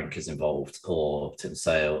Gary Frank is involved or Tim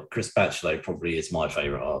Sale, Chris Bachalo probably is my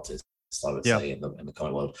favorite artist, I would say, in the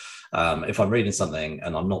comic world. If I'm reading something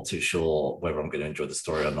and I'm not too sure whether I'm going to enjoy the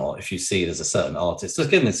story or not, if you see there's a certain artist,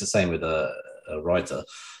 again, it's the same with a writer,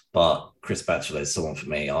 but Chris Bachalo is someone for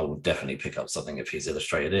me. I will definitely pick up something if he's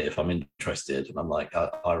illustrated it, if I'm interested. And I'm like,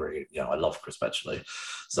 I really, I love Chris Bachalo.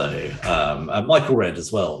 So and Michael Red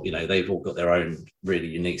as well. They've all got their own really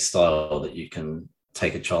unique style that you can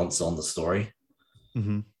take a chance on the story.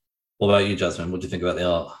 Mm-hmm. What about you, Jasmine? What do you think about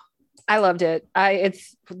the art? I loved it.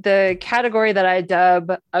 It's the category that I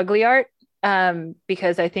dub ugly art,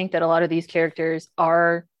 because I think that a lot of these characters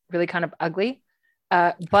are really kind of ugly,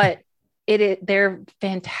 but they're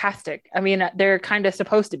fantastic. I mean, they're kind of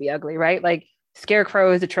supposed to be ugly, right? Like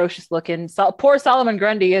Scarecrow is atrocious looking. Poor Solomon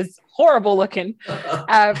Grundy is horrible looking.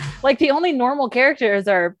 Like the only normal characters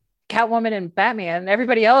are Catwoman and Batman.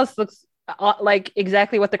 Everybody else looks like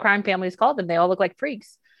exactly what the crime families called them. They all look like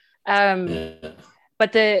freaks.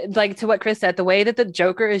 But to what Chris said, the way that the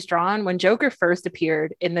Joker is drawn, when Joker first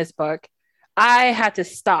appeared in this book, I had to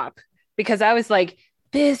stop because I was like,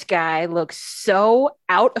 this guy looks so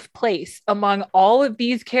out of place among all of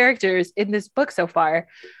these characters in this book so far.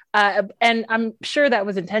 And I'm sure that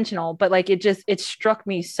was intentional, but like, it struck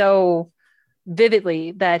me so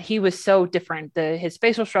vividly that he was so different. His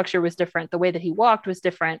facial structure was different. The way that he walked was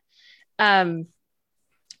different.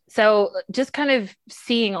 So just kind of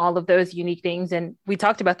seeing all of those unique things. And we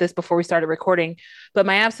talked about this before we started recording, but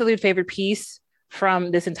my absolute favorite piece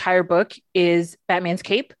from this entire book is Batman's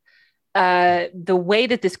cape. The way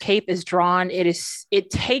that this cape is drawn, it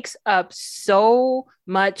takes up so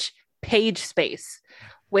much page space,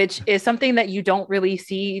 which is something that you don't really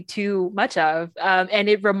see too much of. And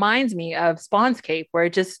it reminds me of Spawn's cape, where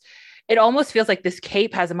it almost feels like this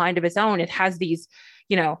cape has a mind of its own. It has these,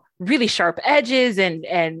 really sharp edges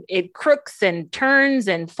and it crooks and turns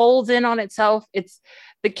and folds in on itself.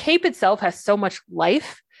 The cape itself has so much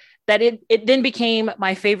life that it then became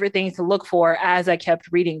my favorite thing to look for as I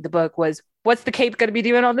kept reading the book was, what's the cape going to be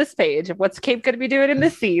doing on this page? What's the cape going to be doing in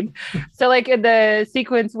this scene? So like in the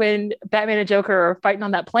sequence when Batman and Joker are fighting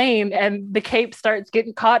on that plane and the cape starts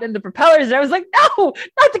getting caught in the propellers, and I was like, no,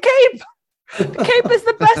 not the cape. The cape is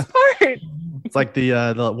the best part. It's like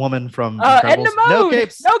the woman from Edna Incredibles. No Mode.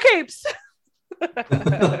 capes. No capes.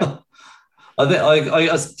 I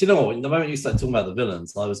think do you know what? The moment you started talking about the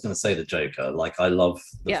villains, I was going to say the Joker. Like, I love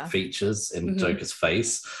the features in Joker's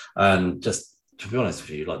face, and just to be honest with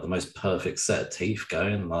you, like the most perfect set of teeth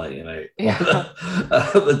going. Like, you know,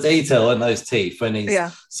 the detail in those teeth when he's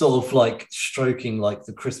sort of like stroking like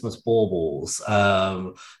the Christmas baubles.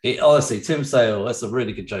 Honestly, Tim Sale, that's a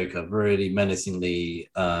really good Joker, really menacingly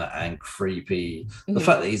and creepy. The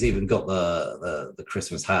fact that he's even got the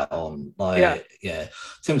Christmas hat on, like,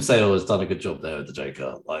 Tim Sale has done a good job there with the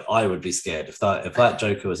Joker. Like, I would be scared if that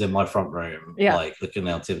Joker was in my front room, like looking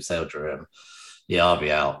how Tim Sale drew him. Yeah, I'll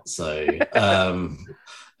be out. So, to be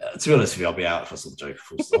honest with you, I'll be out if I saw the Joker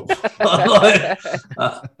full stop.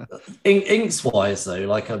 Inks wise, though,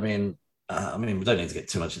 like, I mean, we don't need to get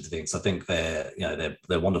too much into the inks. I think they're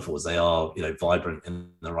wonderful as they are, you know, vibrant in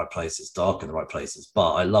the right places, dark in the right places.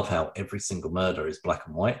 But I love how every single murder is black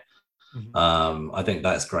and white. I think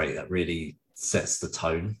that's great. That really sets the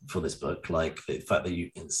tone for this book. Like, the fact that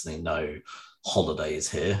you instantly know Holiday is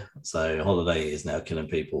here. So Holiday is now killing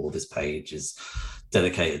people. This page is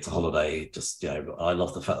dedicated to Holiday. Just, you know, I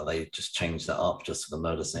love the fact that they just changed that up just for the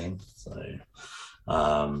murder scene. So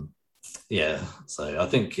so I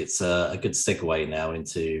think it's a good segue now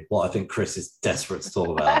into what I think Chris is desperate to talk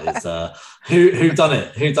about is who done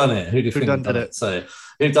it? Who do you think done it? So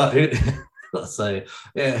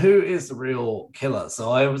who is the real killer?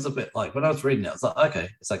 So I was a bit like, when I was reading it, I was like, okay,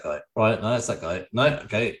 it's that guy, right? No, it's that guy. No,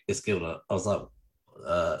 okay, it's Gilda. I was like,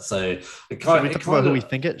 so it kind of who we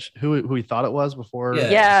think it, who we thought it was before.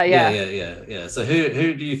 Yeah. So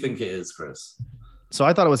who do you think it is, Chris? So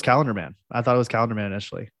I thought it was Calendar Man. I thought it was Calendar Man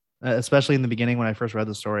initially, especially in the beginning when I first read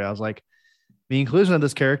the story. I was like, the inclusion of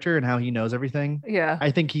this character and how he knows everything. Yeah,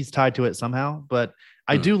 I think he's tied to it somehow, but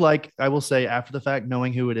I do like, I will say after the fact,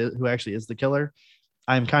 knowing who it is, who actually is the killer,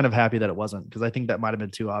 I'm kind of happy that it wasn't, because I think that might have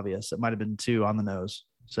been too obvious. It might have been too on the nose.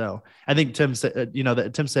 So I think Tim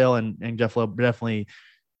Sale and Jeff Loeb definitely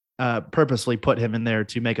purposely put him in there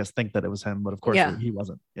to make us think that it was him, but of course he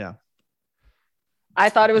wasn't. Yeah. I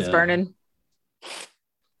thought it was Vernon.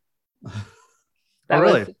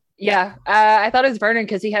 Really? I thought it was Vernon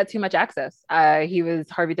because he had too much access. He was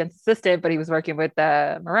Harvey Dent's assistant, but he was working with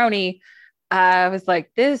Maroni. I was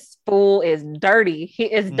like, this fool is dirty. He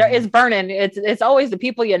is it's Vernon. It's always the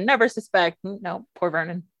people you never suspect. No, poor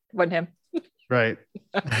Vernon. Wasn't him. Right.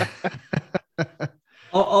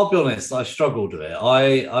 I'll be honest, I struggled with it.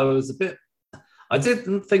 I was a bit, I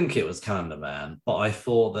didn't think it was Calendar Man, but I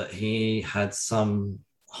thought that he had some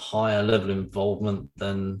higher level involvement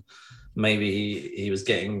than maybe you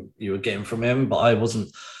were getting from him. But I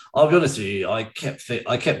wasn't. I'll be honest with you, I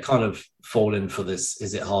kept kind of falling for this,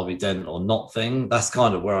 is it Harvey Dent or not thing. That's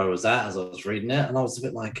kind of where I was at as I was reading it. And I was a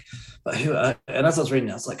bit like, but who? And as I was reading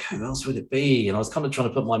it, I was like, who else would it be? And I was kind of trying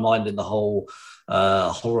to put my mind in the whole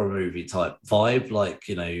horror movie type vibe. Like,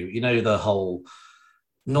 you know, the whole,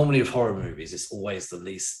 normally with horror movies, it's always the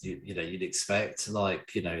least you'd expect.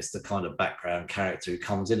 Like, you know, it's the kind of background character who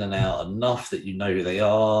comes in and out enough that you know who they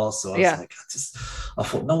are. So I was like, I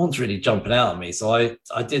thought no one's really jumping out at me. So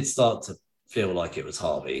I did start to feel like it was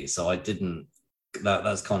Harvey. So I didn't.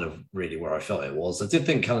 That's kind of really where I felt it was. I did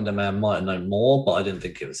think Calendar Man might have known more, but I didn't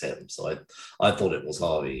think it was him. So I thought it was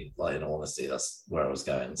Harvey. Like, in all honesty, that's where I was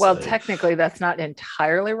going. Well, technically, that's not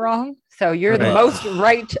entirely wrong. So you're the most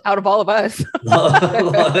right out of all of us.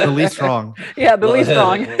 The least wrong. Yeah, the least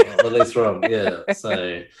wrong. The least wrong. Yeah.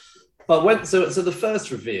 So, but so the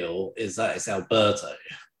first reveal is that it's Alberto.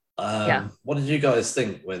 What did you guys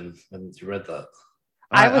think when you read that?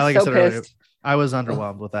 I was so pissed. Earlier, I was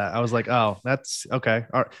underwhelmed with that. I was like, oh, that's okay.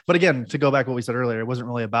 All right. But again, to go back to what we said earlier, it wasn't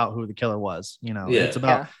really about who the killer was. You know, it's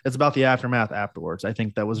about the aftermath afterwards. I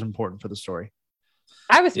think that was important for the story.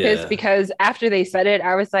 I was pissed because after they said it,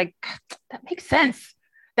 I was like, that makes sense.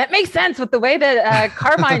 That makes sense with the way that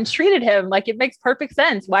Carmine treated him. Like, it makes perfect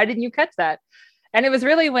sense. Why didn't you catch that? And it was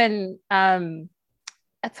really when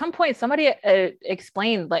at some point somebody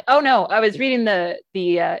explained, like, oh no, I was reading the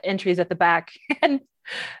entries at the back, and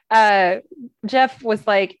Jeff was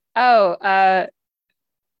like, oh,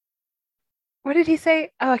 what did he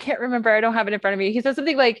say? Oh, I can't remember. I don't have it in front of me. He said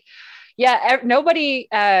something like, nobody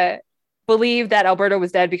believed that Alberto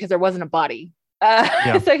was dead because there wasn't a body.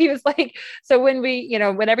 So he was like, so when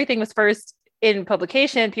when everything was first in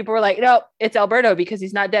publication, people were like, no, it's Alberto because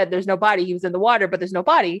he's not dead. There's no body. He was in the water, but there's no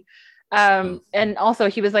body. And also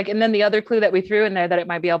he was like, and then the other clue that we threw in there that it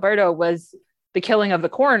might be Alberto was the killing of the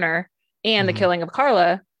coroner and the killing of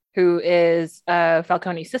Carla, who is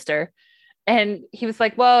Falcone's sister. And he was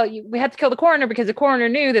like, well, we had to kill the coroner because the coroner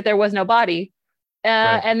knew that there was no body.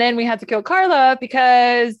 And then we had to kill Carla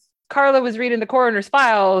because Carla was reading the coroner's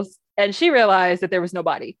files and she realized that there was no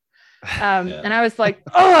body. And I was like,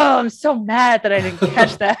 oh, I'm so mad that I didn't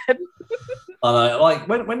catch that. I know, like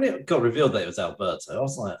when it got revealed that it was Alberto, I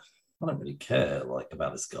was like, I don't really care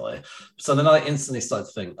about this guy. So then I instantly started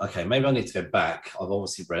to think, okay, maybe I need to go back. I've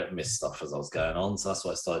obviously missed stuff as I was going on. So that's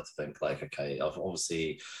why I started to think okay, I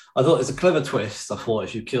thought it's a clever twist. I thought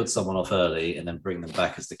if you killed someone off early and then bring them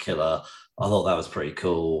back as the killer, I thought that was pretty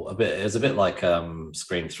cool. It was a bit like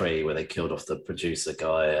Scream 3 where they killed off the producer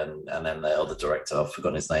guy and then the other director, I've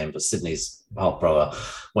forgotten his name, but Sydney's half brother,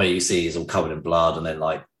 where you see he's all covered in blood and then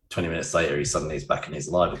 20 minutes later he's back and he's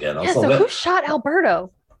alive again. So who shot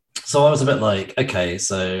Alberto? So I was a bit like, okay,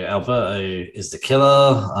 so Alberto is the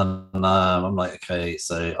killer. And I'm like, okay,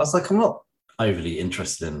 so I was like, I'm not overly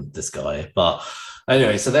interested in this guy. But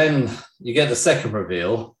anyway, so then you get the second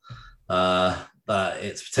reveal that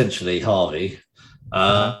it's potentially Harvey.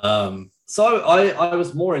 So I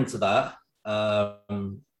was more into that.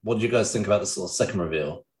 What did you guys think about the sort of second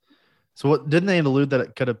reveal? So didn't they allude that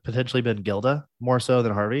it could have potentially been Gilda more so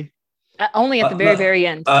than Harvey? Only at the very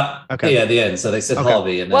end. Okay. Yeah, the end. So they said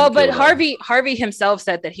Harvey. And then but Harvey himself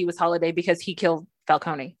said that he was Holiday because he killed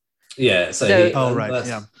Falcone. Yeah. So plus,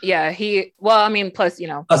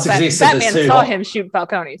 Batman saw him shoot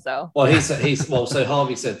Falcone. So so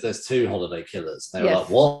Harvey said there's two Holiday killers. They were like,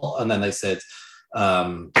 what? And then they said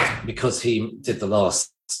because he did the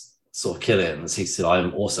last sort of killings, he said,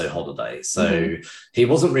 I'm also Holiday. So he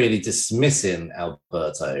wasn't really dismissing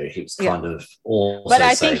Alberto. He was kind of also but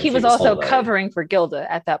I think he was also Holiday. Covering for Gilda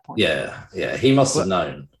at that point. Yeah. He must have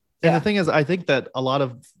known. And the thing is, I think that a lot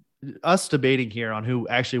of us debating here on who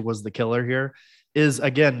actually was the killer here is,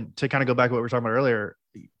 again, to kind of go back to what we were talking about earlier,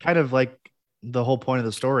 kind of like the whole point of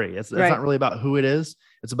the story. It's not really about who it is.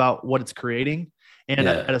 It's about what it's creating. And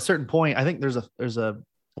at a certain point, I think there's a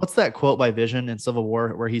what's that quote by Vision in Civil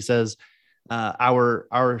War where he says,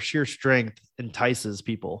 our sheer strength entices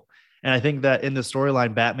people. And I think that in the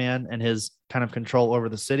storyline, Batman and his kind of control over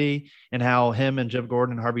the city and how him and Jim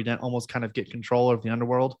Gordon and Harvey Dent almost kind of get control of the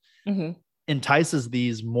underworld entices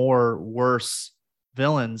these worse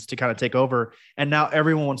villains to kind of take over. And now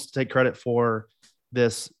everyone wants to take credit for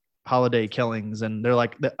this Holiday killings. And they're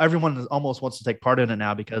like, everyone almost wants to take part in it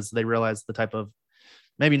now because they realize the type of,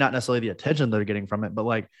 maybe not necessarily the attention they're getting from it,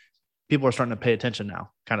 but people are starting to pay attention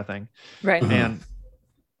now, kind of thing. Right. And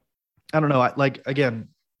I don't know, again,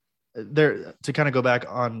 there to kind of go back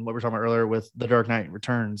on what we were talking about earlier with The Dark Knight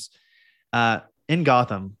Returns, in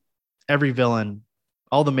Gotham, every villain,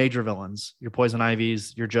 all the major villains, your Poison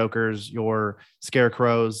Ivies, your Jokers, your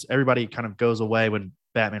Scarecrows, everybody kind of goes away when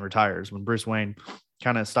Batman retires, when Bruce Wayne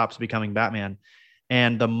kind of stops becoming Batman.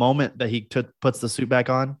 And the moment that he puts the suit back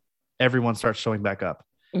on, everyone starts showing back up.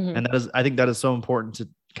 And I think that is so important to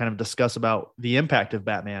kind of discuss about the impact of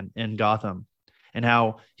Batman in Gotham and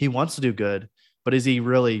how he wants to do good, but is he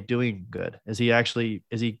really doing good? Is he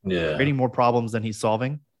creating more problems than he's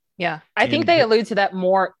solving? Yeah. I think they allude to that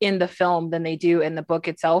more in the film than they do in the book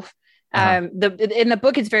itself. In the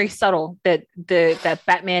book, it's very subtle that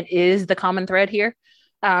Batman is the common thread here.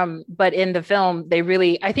 But in the film,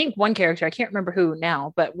 I think one character, I can't remember who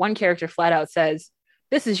now, but one character flat out says,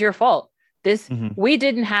 this is your fault. We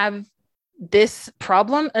didn't have this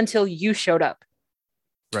problem until you showed up.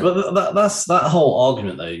 Right. But that's that whole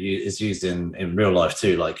argument though is used in real life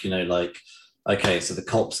too. Okay, so the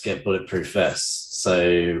cops get bulletproof vests,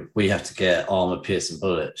 so we have to get armor-piercing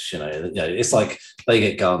bullets. It's like they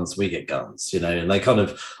get guns, we get guns. And they kind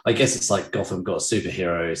of, I guess it's like Gotham got a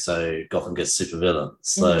superhero, so Gotham gets supervillains.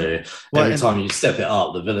 So every time you step it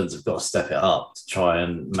up, the villains have got to step it up to try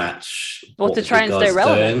and match. To try and stay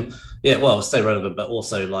relevant. Doing. Yeah, well, stay relevant, but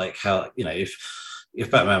also how if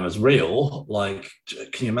Batman was real,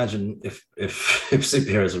 can you imagine if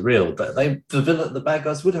superheroes are real, that the bad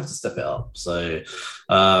guys would have to step it up. So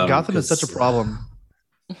Gotham is such a problem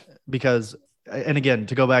because, and again,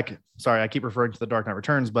 to go back, sorry, I keep referring to The Dark Knight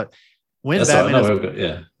Returns, but when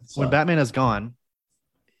Batman is gone,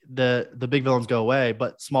 the big villains go away,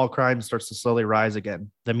 but small crime starts to slowly rise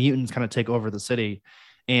again. The mutants kind of take over the city.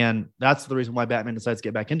 And that's the reason why Batman decides to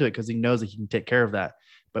get back into it, because he knows that he can take care of that.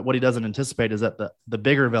 But what he doesn't anticipate is that the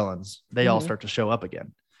bigger villains, they all start to show up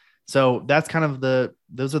again. So that's kind of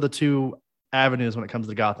those are the two avenues when it comes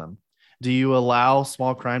to Gotham. Do you allow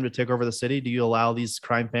small crime to take over the city? Do you allow these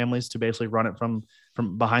crime families to basically run it from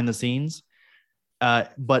behind the scenes,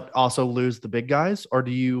 but also lose the big guys? Or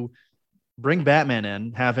do you bring Batman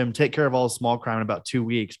in, have him take care of all the small crime in about 2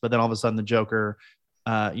 weeks, but then all of a sudden the Joker,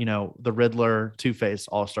 the Riddler, Two-Face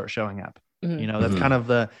all start showing up? You know, that's kind of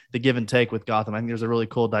the give and take with Gotham. I think there's a really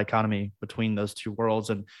cool dichotomy between those two worlds,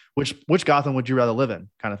 and which Gotham would you rather live in,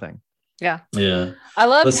 kind of thing. Yeah. Yeah. I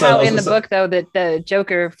love how in the book, though, that the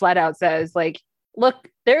Joker flat out says, like, look,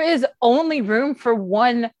 there is only room for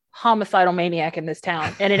one homicidal maniac in this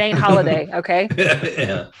town, and it ain't Holiday. Okay.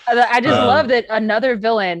 Yeah. I just love that another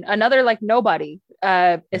villain, another like nobody,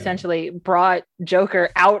 essentially brought Joker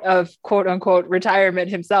out of quote unquote retirement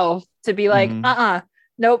himself to be like,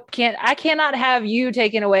 nope, I cannot have you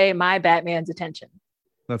taking away my Batman's attention.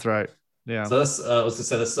 That's right. Yeah. So let's, I was gonna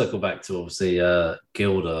say, let's circle back to obviously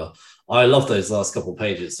Gilda. I love those last couple of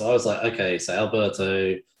pages. So I was like, okay, so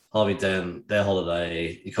Alberto, Harvey Dent, their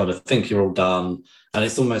holiday, you kind of think you're all done. And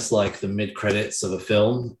it's almost like the mid-credits of a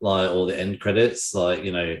film, like, or the end credits, like,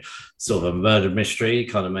 you know, sort of a murder mystery.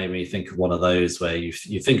 Kind of made me think of one of those where you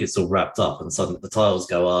think it's all wrapped up and suddenly the titles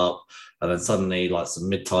go up and then suddenly like some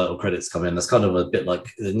mid-title credits come in. That's kind of a bit like,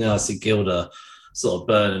 you know, I see Gilda sort of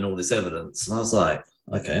burning all this evidence. And I was like,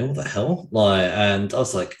 okay, what the hell? Like, and I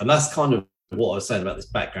was like, and that's kind of what I was saying about this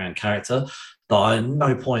background character. But at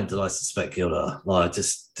no point did I suspect Gilda. Like,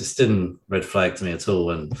 just didn't red flag to me at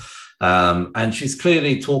all. And she's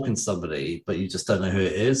clearly talking to somebody, but you just don't know who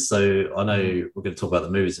it is. So I know we're going to talk about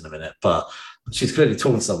the movies in a minute, but she's clearly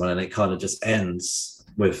talking to someone, and it kind of just ends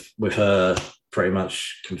with her pretty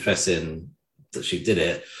much confessing that she did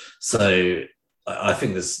it. So I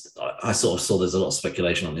think I sort of saw there's a lot of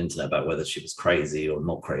speculation on the internet about whether she was crazy or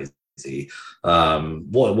not crazy.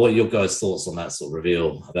 What are your guys' thoughts on that sort of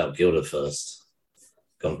reveal about Gilda first?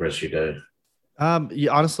 Go on, Chris, you go.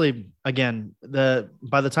 Honestly, again,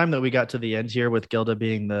 by the time that we got to the end here with Gilda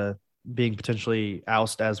being potentially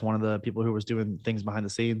ousted as one of the people who was doing things behind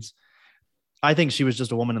the scenes, I think she was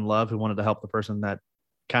just a woman in love who wanted to help the person that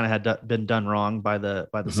kind of had been done wrong by the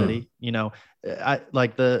city. You know, I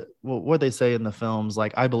like what they say in the films,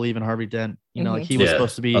 like, I believe in Harvey Dent, you know, like he was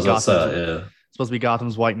supposed to be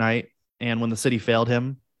Gotham's White Knight. And when the city failed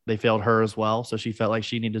him, they failed her as well. So she felt like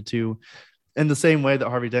she needed to, in the same way that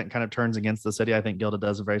Harvey Dent kind of turns against the city, I think Gilda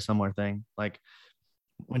does a very similar thing. Like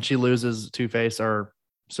when she loses Two-Face, or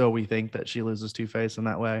so we think that she loses Two-Face in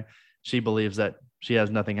that way, she believes that she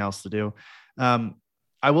has nothing else to do.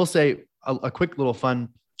 I will say a quick little fun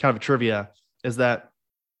kind of trivia is that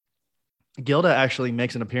Gilda actually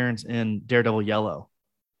makes an appearance in Daredevil Yellow,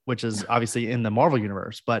 which is obviously in the Marvel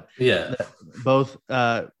universe, but both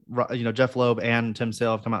Jeff Loeb and Tim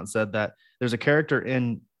Sale have come out and said that there's a character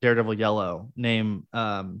in Daredevil Yellow named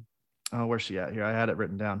where's she at here? I had it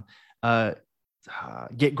written down.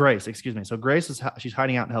 Get Grace, excuse me. So Grace she's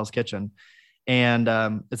hiding out in Hell's Kitchen,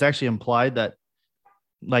 and it's actually implied that,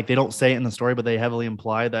 like, they don't say it in the story, but they heavily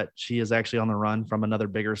imply that she is actually on the run from another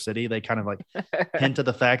bigger city. They kind of like hint to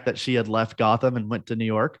the fact that she had left Gotham and went to New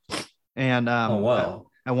York. And at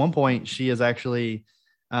one point, she is actually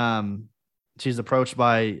she's approached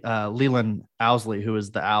by Leland Owsley, who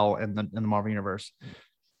is the Owl in the Marvel universe,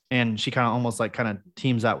 and she kind of almost like kind of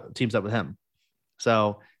teams up with him,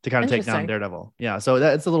 so to kind of take down Daredevil. Yeah, so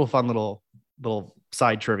it's a little fun little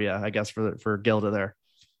side trivia, I guess, for Gilda there.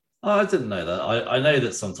 Oh, I didn't know that. I know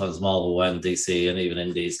that sometimes Marvel and DC and even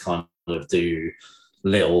Indies kind of do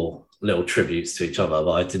little tributes to each other,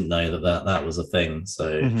 but I didn't know that was a thing.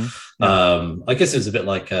 So I guess it was a bit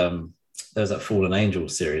like there was that Fallen Angel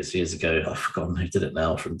series years ago. I've forgotten who did it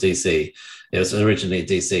now, from DC. It was originally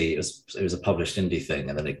DC. It was a published indie thing,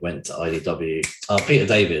 and then it went to IDW. Peter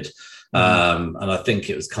David. And I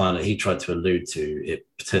think it was kind of, he tried to allude to it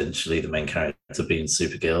potentially the main character being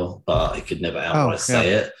Supergirl, but he could never outright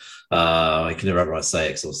say it. I can never outright say it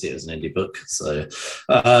because obviously it was an indie book. So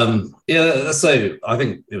so I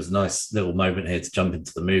think it was a nice little moment here to jump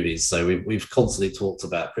into the movies. So we've constantly talked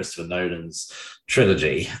about Christopher Nolan's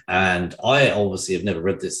trilogy, and I obviously have never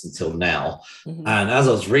read this until now. And as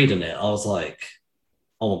I was reading it, I was like,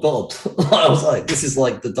 oh my God, I was like, this is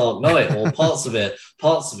like The Dark Knight, or parts of it.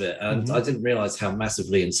 And I didn't realize how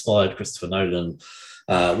massively inspired Christopher Nolan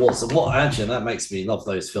was. And what actually, and that makes me love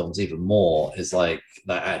those films even more, is like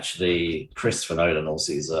that actually Christopher Nolan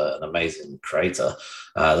also is an amazing creator.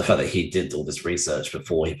 The fact that he did all this research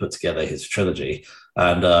before he put together his trilogy,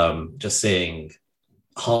 and just seeing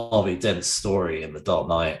Harvey Dent's story in The Dark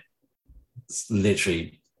Knight, it's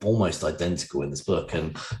literally almost identical in this book,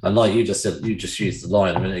 and like you just said, you just used the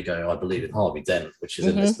line a minute ago, I believe in Harvey Dent, which is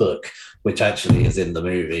in this book, which actually is in the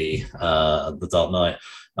movie The Dark Knight.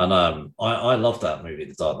 And I love that movie,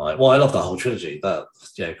 The Dark Knight. Well, I love that whole trilogy. That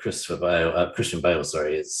Christian Bale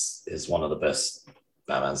is one of the best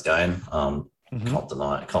Batmans going. Can't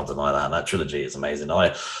deny that. And that trilogy is amazing.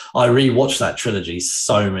 I rewatched that trilogy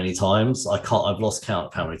so many times. I've lost count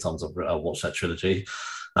of how many times I've watched that trilogy.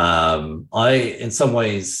 I, in some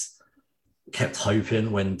ways, kept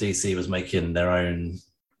hoping when DC was making their own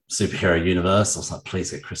superhero universe. I was like,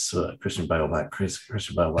 please get Christian Bale back,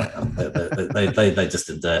 Christian Bale back. They just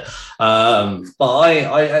didn't do it. But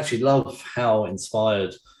I actually love how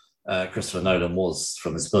inspired Christopher Nolan was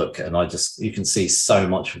from this book, and you can see so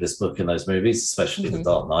much of this book in those movies, especially The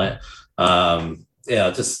Dark Knight. I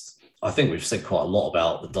think we've said quite a lot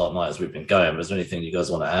about The Dark Knight as we've been going. Is there anything you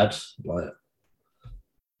guys want to add?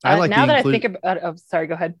 I think about. Oh, sorry,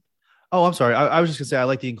 go ahead. Oh, I'm sorry. I was just gonna say I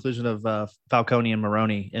like the inclusion of Falcone and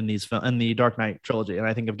Maroni in the Dark Knight trilogy, and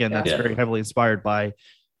I think again that's very heavily inspired by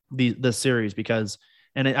the series because,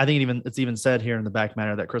 and I think it's even said here in the back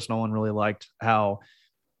matter that Chris Nolan really liked how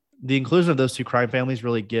the inclusion of those two crime families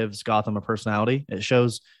really gives Gotham a personality. It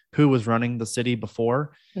shows who was running the city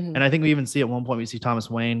before, and I think we even see at one point we see Thomas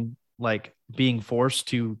Wayne like being forced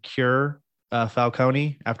to cure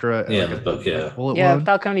Falcone after a bullet wound.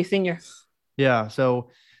 Falcone Senior. Yeah, so.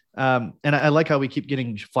 And I like how we keep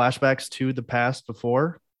getting flashbacks to the past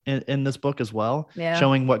before in this book as well,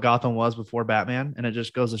 showing what Gotham was before Batman. And it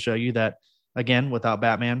just goes to show you that, again, without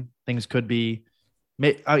Batman, things could be,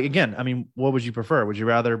 again, I mean, what would you prefer? Would you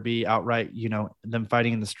rather be outright, them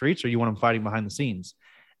fighting in the streets, or you want them fighting behind the scenes?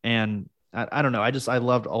 And I don't know. I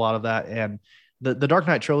loved a lot of that. And the Dark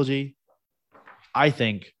Knight trilogy, I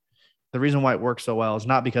think the reason why it works so well is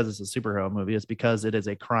not because it's a superhero movie. It's because it is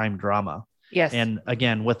a crime drama. Yes. And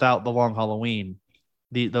again, without The Long Halloween,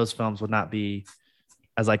 those films would not be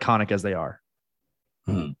as iconic as they are.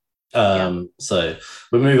 So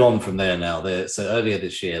we move on from there now. So earlier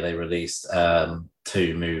this year, they released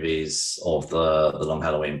 2 movies of the Long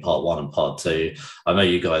Halloween Part 1 and Part 2. I know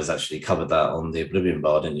you guys actually covered that on the Oblivion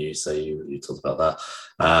Bar, didn't you? So you talked about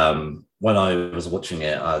that. When I was watching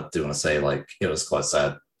it, I do want to say it was quite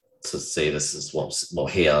sad to see this is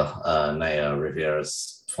Naya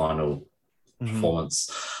Rivera's final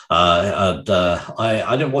performance. I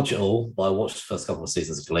didn't watch it all, but I watched the first couple of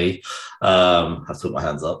seasons of Glee. I have to put my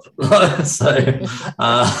hands up.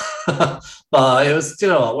 But it was,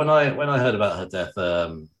 when I heard about her death at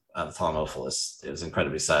the time, I thought it was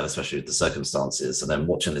incredibly sad, especially with the circumstances. And then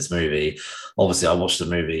watching this movie, obviously I watched the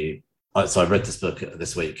movie. So I read this book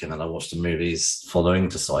this week, and then I watched the movies following,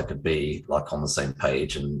 just so I could be on the same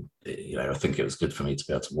page. And I think it was good for me to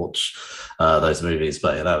be able to watch those movies.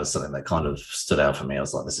 But that was something that kind of stood out for me. I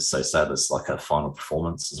was like, this is so sad. It's like a final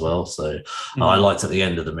performance as well. So I liked at the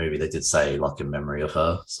end of the movie they did say in memory of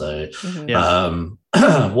her. So so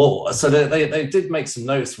they did make some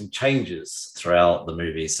notes from changes throughout the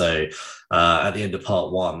movie. So at the end of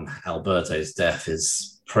Part 1, Alberto's death is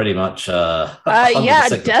pretty much death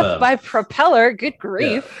by propeller. Good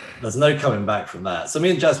grief. There's no coming back from that. So me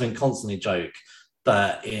and Jasmine constantly joke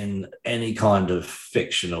that in any kind of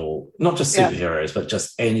fictional, not just superheroes, but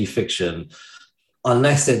just any fiction,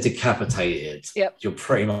 unless they're decapitated, you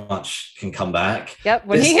pretty much can come back.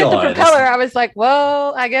 When he hit the propeller, I was like,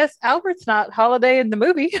 well, I guess Albert's not Holiday in the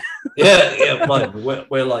movie. We're not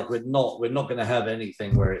going to have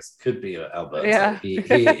anything where it could be Albert. He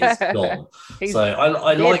is gone. So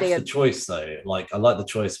I like the choice though. I like the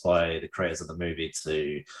choice by the creators of the movie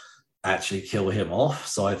to actually kill him off.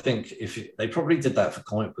 So I think if they probably did that for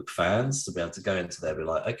comic book fans to be able to go into there and be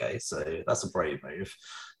like, okay, so that's a brave move.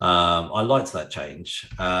 I liked that change.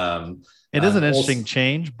 It is an interesting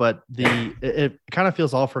change, but it kind of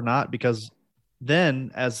feels all for naught, because then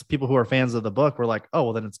as people who are fans of the book, we're like, oh,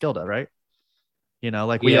 well then it's Gilda, right? We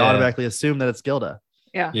automatically assume that it's Gilda.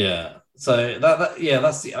 Yeah. So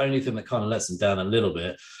that's the only thing that kind of lets them down a little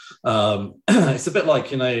bit. It's a bit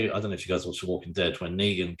like, I don't know if you guys watch The Walking Dead, when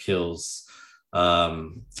Negan kills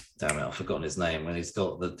damn it, I've forgotten his name, when he's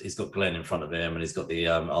got Glenn in front of him, and he's got the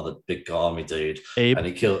other big army dude, Abe, and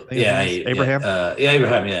he killed Abraham.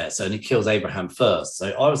 Abraham, so and he kills Abraham first. So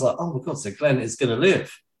I was like, oh my god, so Glenn is gonna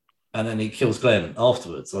live, and then he kills Glenn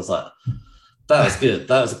afterwards. I was like, that was good.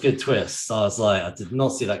 That was a good twist. I was like, I did not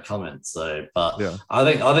see that comment. So, but I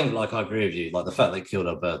think I agree with you. The fact they killed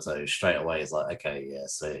Alberto straight away is like, okay,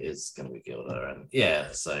 so it is going to be Gilda, and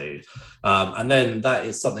so, and then that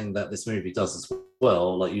is something that this movie does as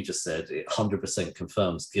well. Like you just said, it 100%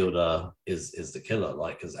 confirms Gilda is the killer.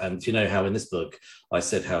 And you know how in this book I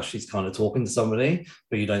said how she's kind of talking to somebody,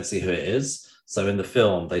 but you don't see who it is. So in the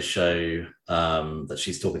film, they show that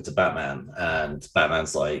she's talking to Batman, and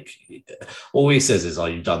Batman's like, all he says is, "Are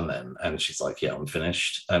you done then?" And she's like, "Yeah, I'm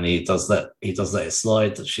finished." And he does let it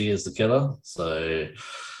slide that she is the killer. So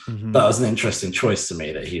that was an interesting choice to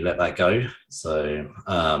me that he let that go. So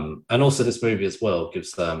and also this movie as well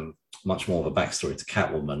gives much more of a backstory to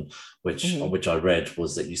Catwoman, which I read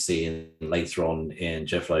was that you see later on in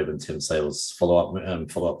Jeff Loeb and Tim Sale's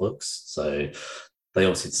follow-up books. So they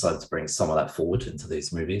obviously decided to bring some of that forward into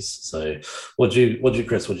these movies. So what do you,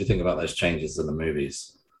 Chris, what do you think about those changes in the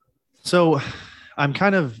movies? So I'm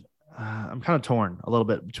kind of torn a little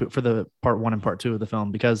bit for the part 1 and part 2 of the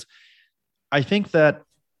film, because I think that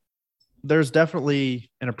there's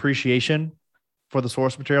definitely an appreciation for the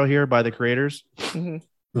source material here by the creators.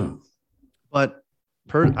 But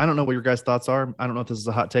I don't know what your guys' thoughts are. I don't know if this is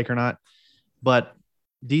a hot take or not, but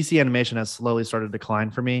DC animation has slowly started to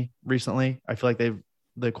decline for me recently. I feel like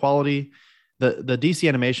the quality, the DC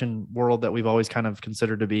animation world that we've always kind of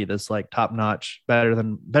considered to be this like top notch, better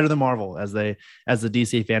than Marvel, as the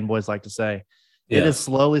DC fanboys like to say. Yeah. It has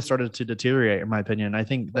slowly started to deteriorate, in my opinion. I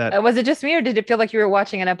think that was it just me, or did it feel like you were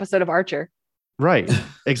watching an episode of Archer? Right.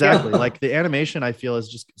 Exactly. Like the animation, I feel, has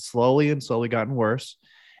just slowly gotten worse.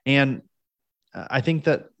 And I think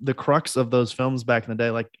that the crux of those films back in the day,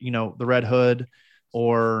 like, the Red Hood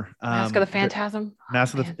or Mask of the Phantasm.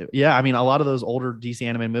 Yeah. I mean, a lot of those older DC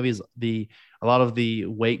animated movies, a lot of the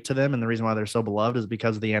weight to them and the reason why they're so beloved is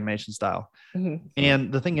because of the animation style.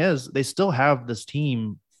 And the thing is, they still have this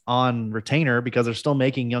team on retainer because they're still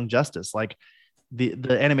making Young Justice. Like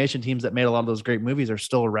the animation teams that made a lot of those great movies are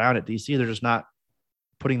still around at DC. They're just not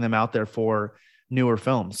putting them out there for newer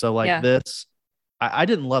films. So this, I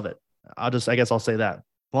didn't love it. I guess I'll say that.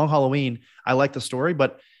 Long Halloween, I like the story,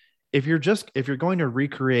 but if you're going to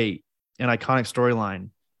recreate an iconic storyline,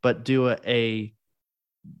 but do unless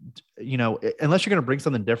you're going to bring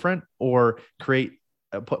something different or create,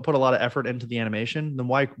 put a lot of effort into the animation, then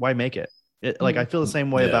why make it? I feel the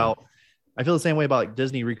same way about like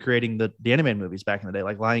Disney recreating the animated movies back in the day,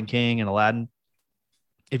 like Lion King and Aladdin.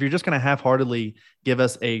 If you're just going to half-heartedly give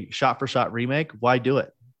us a shot-for-shot remake, why do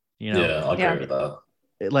it? Yeah, I agree with that.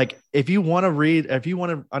 Like if you want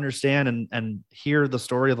to understand and hear the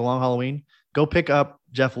story of The Long Halloween, go pick up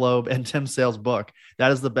Jeff Loeb and Tim Sale's book.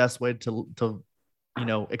 That is the best way to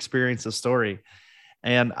experience the story.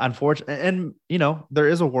 And unfortunately, there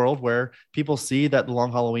is a world where people see that The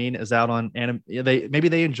Long Halloween is out on maybe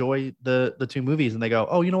they enjoy the 2 movies and they go,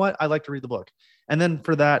 oh, you know what? I'd like to read the book. And then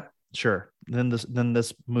for that, sure. Then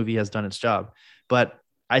this movie has done its job. But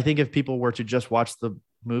I think if people were to just watch the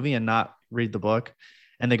movie and not read the book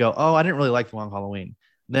and they go, oh, I didn't really like The Long Halloween,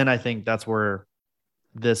 then I think that's where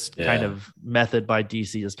this kind of method by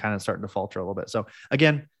DC is kind of starting to falter a little bit. So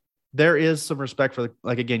again, there is some respect for,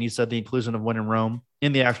 again, you said the inclusion of When in Rome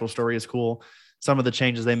in the actual story is cool. Some of the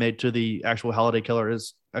changes they made to the actual Holiday Killer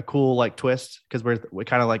is a cool twist because we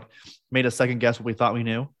kind of made a second guess what we thought we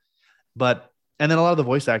knew. And then a lot of the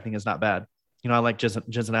voice acting is not bad. I like Jensen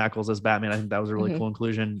Ackles as Batman. I think that was a really cool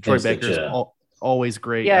inclusion. Troy Baker's always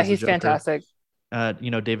great. Yeah, he's fantastic.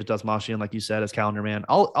 David Dastmalchian, like you said, as Calendar Man.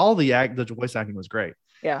 All the voice acting was great.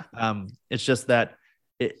 Yeah. It's just that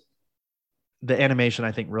the animation,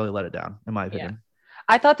 I think, really let it down, in my opinion. Yeah.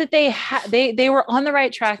 I thought that they were on the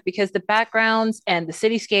right track because the backgrounds and the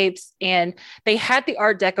cityscapes, and they had the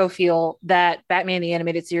Art Deco feel that Batman the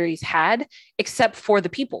Animated Series had, except for the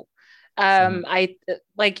people. I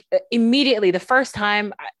immediately the first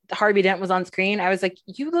time Harvey Dent was on screen, I was like,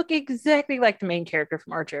 you look exactly like the main character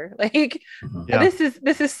from Archer.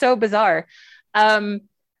 This is so bizarre. Now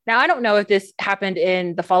I don't know if this happened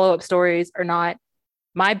in the follow-up stories or not.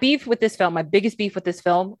 My biggest beef with this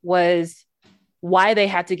film was why they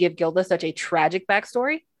had to give Gilda such a tragic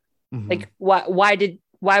backstory.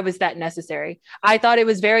 Why was that necessary? I thought it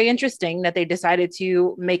was very interesting that they decided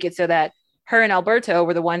to make it so that her and Alberto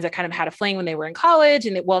were the ones that kind of had a fling when they were in college,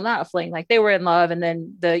 and not a fling, they were in love. And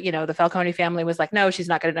then the Falcone family was like, no, she's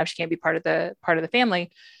not good enough. She can't be part of the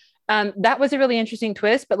family. That was a really interesting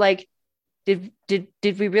twist, but did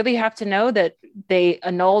we really have to know that they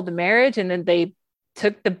annulled the marriage and then they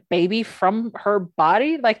took the baby from her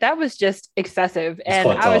body? That was just excessive. And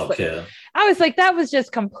I was like, that was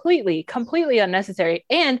just completely unnecessary.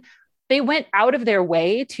 And they went out of their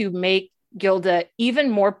way to make Gilda even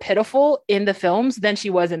more pitiful in the films than she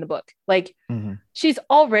was in the book. She's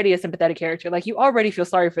already a sympathetic character. You already feel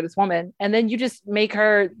sorry for this woman, and then you just make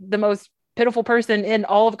her the most pitiful person in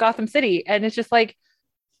all of Gotham City. And it's just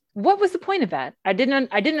what was the point of that? I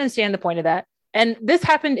didn't understand the point of that. And this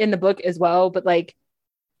happened in the book as well, but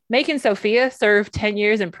making Sophia serve 10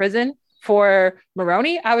 years in prison for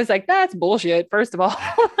Maroni, I was like, that's bullshit. First of all,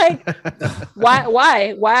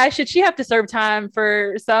 why should she have to serve time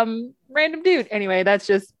for some random dude? Anyway, that's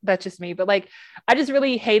just me. But I just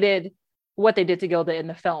really hated what they did to Gilda in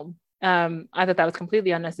the film. I thought that was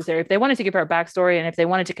completely unnecessary. If they wanted to give her a backstory and if they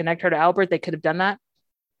wanted to connect her to Albert, they could have done that.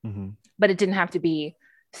 But it didn't have to be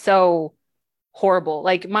so horrible.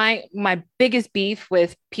 Like my biggest beef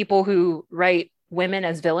with people who write women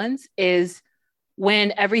as villains is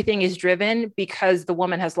when everything is driven because the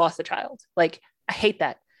woman has lost a child. Like, I hate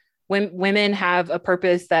that. When women have a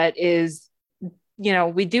purpose that is,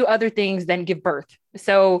 we do other things than give birth.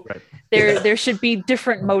 So right. there should be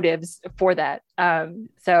different motives for that.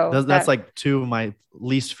 So that's like two of my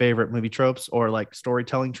least favorite movie tropes or like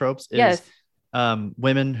storytelling tropes is yes.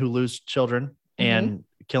 Women who lose children and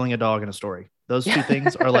killing a dog in a story. Those two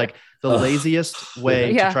things are like the laziest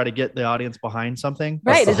way to try to get the audience behind something.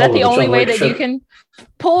 Right. Is that the only way that you can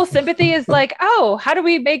pull sympathy is like, oh, how do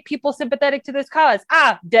we make people sympathetic to this cause?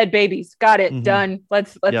 Dead babies. Got it. Done.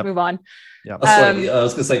 Let's move on. Yeah. That's like, I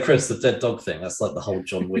was going to say, Chris, the dead dog thing. That's like the whole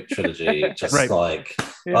John Wick trilogy. Just like,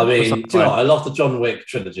 I mean, I love the John Wick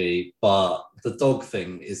trilogy, but the dog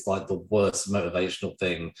thing is like the worst motivational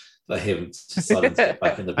thing for him deciding to get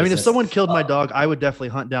back in the business. I mean, if someone killed my dog, I would definitely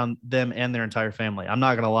hunt down them and their entire family. I'm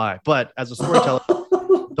not going to lie. But as a storyteller,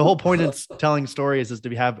 the whole point of telling stories is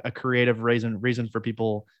to have a creative reason for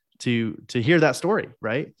people to hear that story,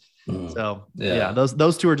 right? So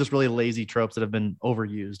those two are just really lazy tropes that have been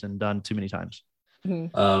overused and done too many times. I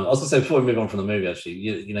was gonna say before we move on from the movie, actually,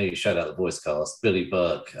 you showed out the voice cast. Billy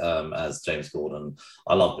Burke as James Gordon.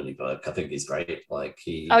 I love Billy Burke. I think he's great. Like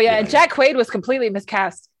and Jack Quaid was completely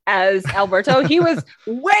miscast as Alberto. He was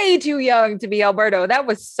way too young to be Alberto. That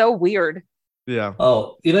was so weird. Yeah.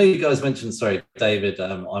 Oh, you guys mentioned, sorry, David.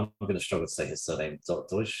 I'm going to struggle to say his surname.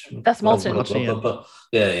 Deutsch. That's Moulton. But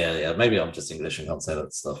yeah. Maybe I'm just English and can't say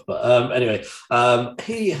that stuff. But anyway,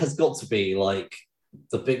 he has got to be like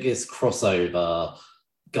the biggest crossover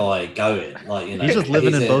guy going. Like, he's just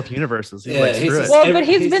living in both universes. But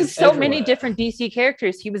he's been so many different DC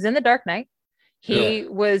characters. He was in The Dark Knight. He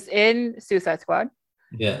was in Suicide Squad.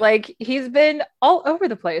 Yeah. Like, he's been all over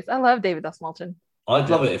the place. I love David S. Moulton. I'd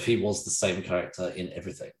love it if he was the same character in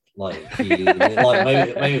everything. Like, maybe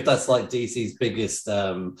if that's like DC's biggest.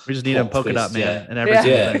 We just need a polka dot man and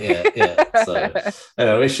everything. Yeah. So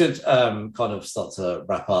anyway, we should kind of start to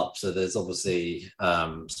wrap up. So there's obviously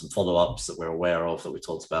some follow-ups that we're aware of that we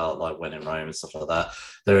talked about, like When in Rome and stuff like that.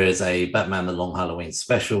 There is a Batman: The Long Halloween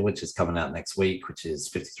special, which is coming out next week, which is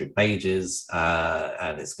 53 pages,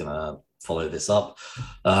 and it's gonna follow this up.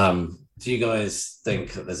 Do you guys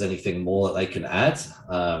think that there's anything more that they can add?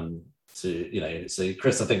 So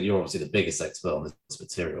Chris, I think you're obviously the biggest expert on this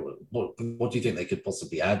material. What do you think they could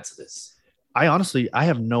possibly add to this? I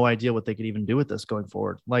have no idea what they could even do with this going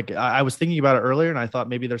forward. Like, I was thinking about it earlier and I thought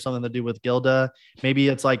maybe there's something to do with Gilda. Maybe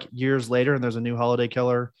it's like years later and there's a new holiday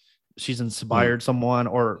killer. She's inspired someone,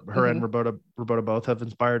 or her and Roberta both have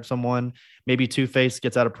inspired someone. Maybe Two-Face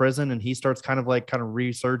gets out of prison and he starts kind of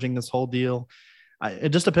resurging this whole deal. It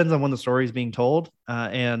just depends on when the story is being told,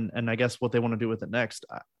 and I guess what they want to do with it next.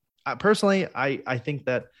 Personally, I think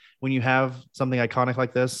that when you have something iconic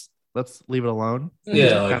like this, let's leave it alone.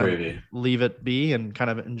 Yeah, I agree with you. Leave it be and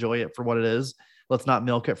kind of enjoy it for what it is. Let's not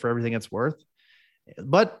milk it for everything it's worth.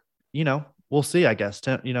 But, we'll see, I guess.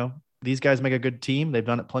 These guys make a good team. They've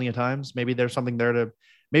done it plenty of times. Maybe there's something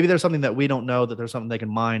that we don't know, that there's something they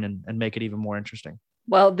can mine and make it even more interesting.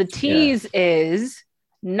 Well, the tease is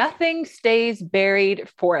nothing stays buried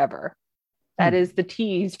forever. That is the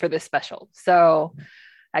tease for this special. So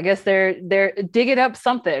I guess they're digging up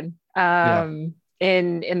something in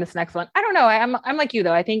this next one. I don't know. I'm like you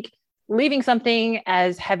though. I think leaving something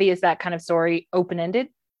as heavy as that kind of story open-ended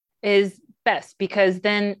is best, because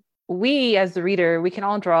then we as the reader, we can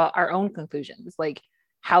all draw our own conclusions, like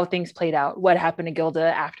how things played out, what happened to Gilda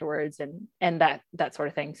afterwards, and that sort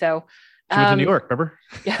of thing. So she went to New York, remember?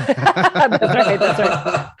 That's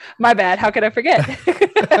right. My bad. How could I forget?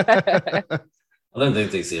 I don't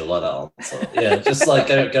think DC will like that answer. Yeah, just like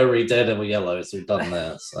go read Daredevil Yellow, so we've done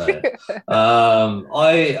there. So I'll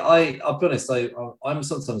be honest, I'm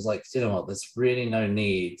sometimes like, you know what, there's really no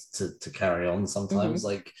need to carry on sometimes.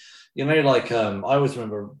 Like, I always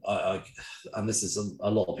remember and this is a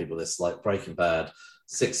lot of people, this like Breaking Bad,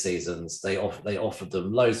 6 seasons, they offered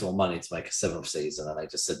them loads more money to make a 7th season and they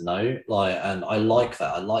just said no. And I like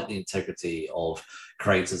that. I like the integrity of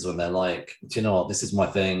creators when they're like, do you know what, this is my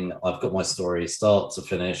thing, I've got my story start to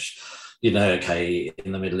finish, okay,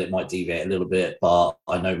 in the middle it might deviate a little bit, but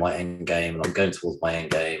I know my end game and I'm going towards my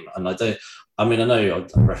end game. And I know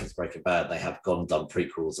I referenced Breaking Bad, they have gone and done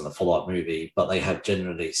prequels and a follow-up movie, but they have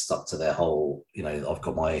generally stuck to their whole, I've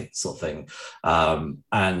got my sort of thing.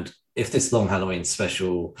 And if this Long Halloween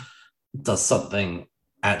special does something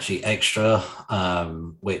actually extra,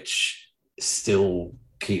 which still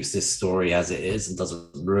keeps this story as it is and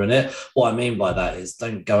doesn't ruin it. What I mean by that is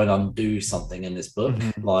don't go and undo something in this book.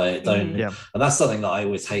 Like don't, and that's something that I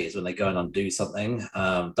always hate is when they go and undo something.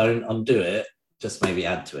 Don't undo it. Just maybe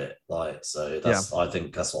add to it. Like, so that's, I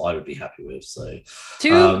think that's what I would be happy with. So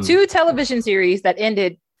two television series that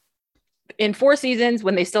ended in 4 seasons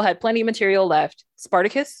when they still had plenty of material left: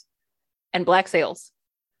 Spartacus and Black Sails.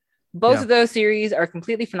 Both of those series are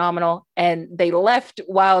completely phenomenal, and they left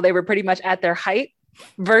while they were pretty much at their height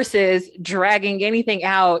versus dragging anything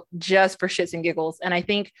out just for shits and giggles. And I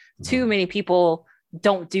think too many people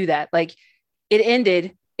don't do that. Like, it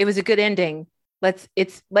ended, it was a good ending. Let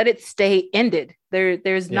it stay ended.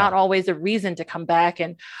 There's not always a reason to come back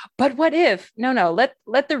but what if? No,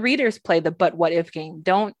 let the readers play the but what if game.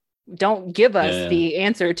 Don't give us the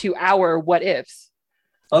answer to our what ifs.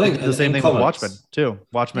 I think the same thing with Watchmen too.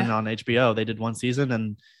 Watchmen on HBO, they did 1 season,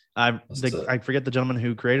 and I forget the gentleman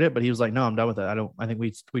who created it, but he was like, "No, I'm done with it. I think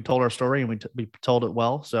we told our story and we told it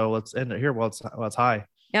well, so let's end it here while it's high."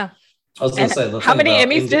 Yeah. I was going to say, how many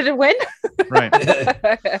Emmys did it win? Right.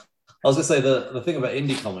 I was going to say the thing about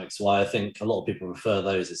indie comics, why I think a lot of people prefer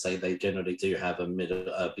those is they generally do have a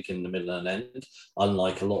beginning, a middle, and an end,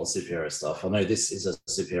 unlike a lot of superhero stuff. I know this is a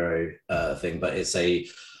superhero thing, but it's a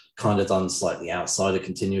kind of done slightly outside of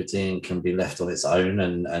continuity and can be left on its own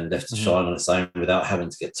and left to shine on its own without having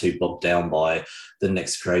to get too bogged down by the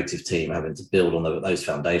next creative team having to build on those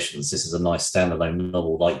foundations. This is a nice standalone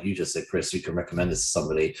novel, like you just said, Chris. You can recommend this to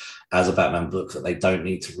somebody as a Batman book that they don't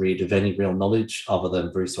need to read with any real knowledge other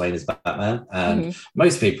than Bruce Wayne is Batman. And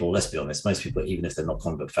most people, let's be honest, even if they're not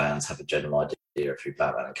comic book fans, have a general idea of who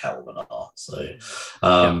Batman and Catwoman are.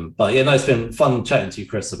 So, but yeah, no, it's been fun chatting to you,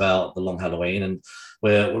 Chris, about The Long Halloween, and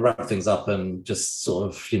we'll wrap things up and just sort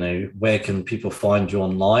of, where can people find you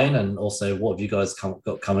online, and also what have you guys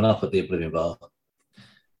got coming up at the Oblivion Bar?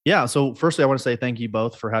 Yeah. So firstly, I want to say thank you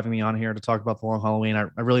both for having me on here to talk about The Long Halloween.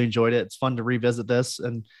 I really enjoyed it. It's fun to revisit this.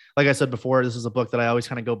 And like I said before, this is a book that I always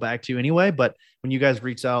kind of go back to anyway. But when you guys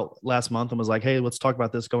reached out last month and was like, "Hey, let's talk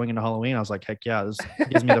about this going into Halloween," I was like, heck yeah, this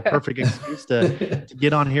gives me the perfect excuse to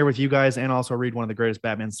get on here with you guys and also read one of the greatest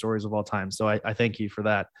Batman stories of all time. So I thank you for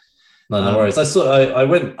that. No worries.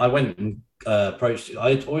 I went and approached you.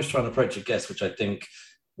 I always try and approach a guest, which I think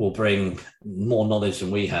will bring more knowledge than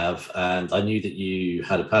we have. And I knew that you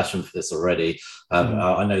had a passion for this already.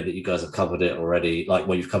 I know that you guys have covered it already.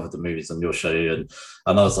 You've covered the movies on your show. And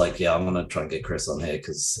I was like, yeah, I'm going to try and get Chris on here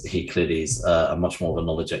because he clearly is a much more of a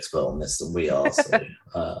knowledge expert on this than we are. So,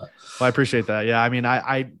 well, I appreciate that. Yeah. I mean,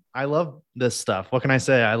 I love this stuff. What can I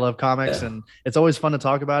say? I love comics and it's always fun to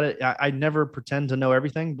talk about it. I never pretend to know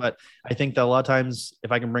everything, but I think that a lot of times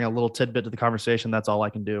if I can bring a little tidbit to the conversation, that's all I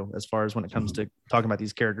can do as far as when it comes to talking about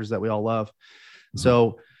these characters that we all love.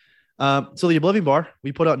 So the Oblivion Bar,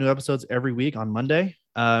 we put out new episodes every week on Monday.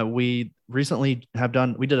 We recently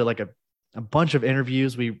we did a bunch of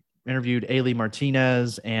interviews. We interviewed Ailey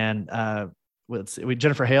Martinez and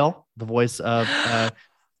Jennifer Hale, the voice of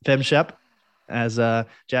Fem Shep, as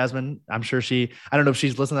Jasmine. I'm sure I don't know if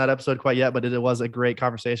she's listened to that episode quite yet, but it was a great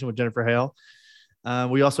conversation with Jennifer Hale.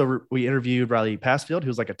 We interviewed Riley Passfield,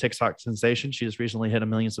 who's like a TikTok sensation. She just recently hit 1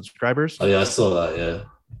 million subscribers. Oh yeah, I saw that. Yeah.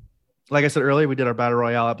 Like I said earlier, we did our Battle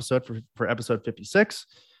Royale episode for episode 56.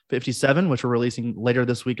 57, which we're releasing later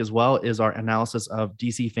this week as well, is our analysis of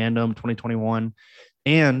DC Fandom 2021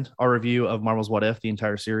 and our review of Marvel's What If, the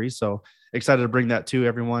entire series. So excited to bring that to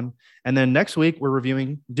everyone. And then next week, we're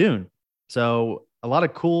reviewing Dune. So a lot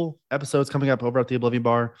of cool episodes coming up over at the Oblivion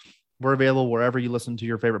Bar. We're available wherever you listen to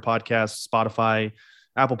your favorite podcasts: Spotify,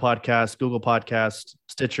 Apple Podcasts, Google Podcasts,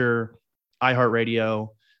 Stitcher, iHeartRadio.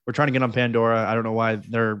 We're trying to get on Pandora. I don't know why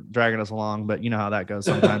they're dragging us along, but you know how that goes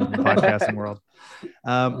sometimes in the podcasting world.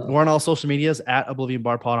 We're on all social medias at Oblivion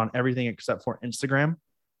Bar Pod on everything except for Instagram.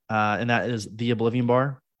 And that is the Oblivion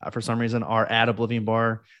Bar. For some reason, our at Oblivion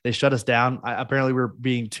Bar, they shut us down. Apparently, we're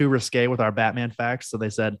being too risque with our Batman facts. So they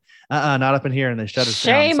said, not up in here. And they shut us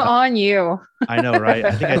down. Shame on you. I know, right?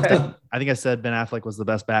 I think I said Ben Affleck was the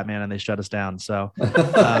best Batman and they shut us down. So no,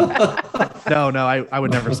 I would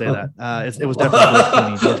never say that. It was definitely George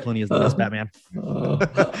Clooney. George Clooney is the best Batman.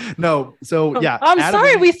 No. So yeah. I'm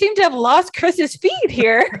sorry. We seem to have lost Chris's feed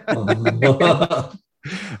here.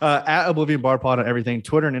 At Oblivion Bar Pod on everything.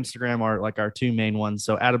 Twitter and Instagram are like our two main ones.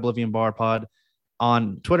 So at Oblivion Bar Pod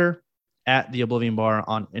on Twitter, at the Oblivion Bar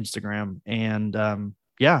on Instagram. And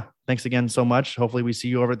thanks again so much. Hopefully we see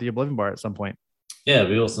you over at the Oblivion Bar at some point. Yeah, it'd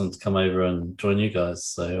be awesome to come over and join you guys.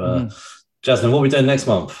 So Jasmine, what are we doing next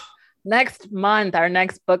month? Next month, our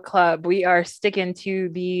next book club, we are sticking to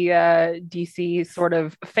the DC sort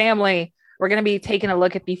of family. We're going to be taking a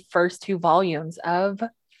look at the first 2 volumes of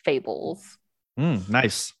Fables.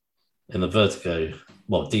 Nice. In the Vertigo,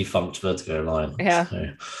 defunct Vertigo line. Yeah.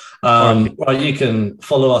 So, right, you can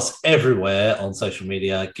follow us everywhere on social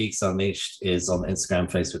media. Geeks Unleashed is on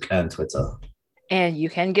Instagram, Facebook, and Twitter. And you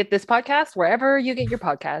can get this podcast wherever you get your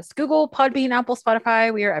podcasts. Google, Podbean, Apple,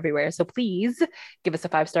 Spotify. We are everywhere. So please give us a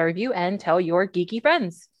 5-star review and tell your geeky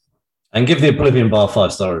friends. And give the Oblivion Bar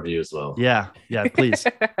 5-star review as well. Yeah, please.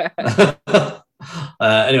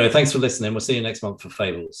 Anyway, thanks for listening. We'll see you next month for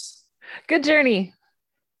Fables. Good journey.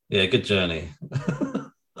 Yeah, good journey.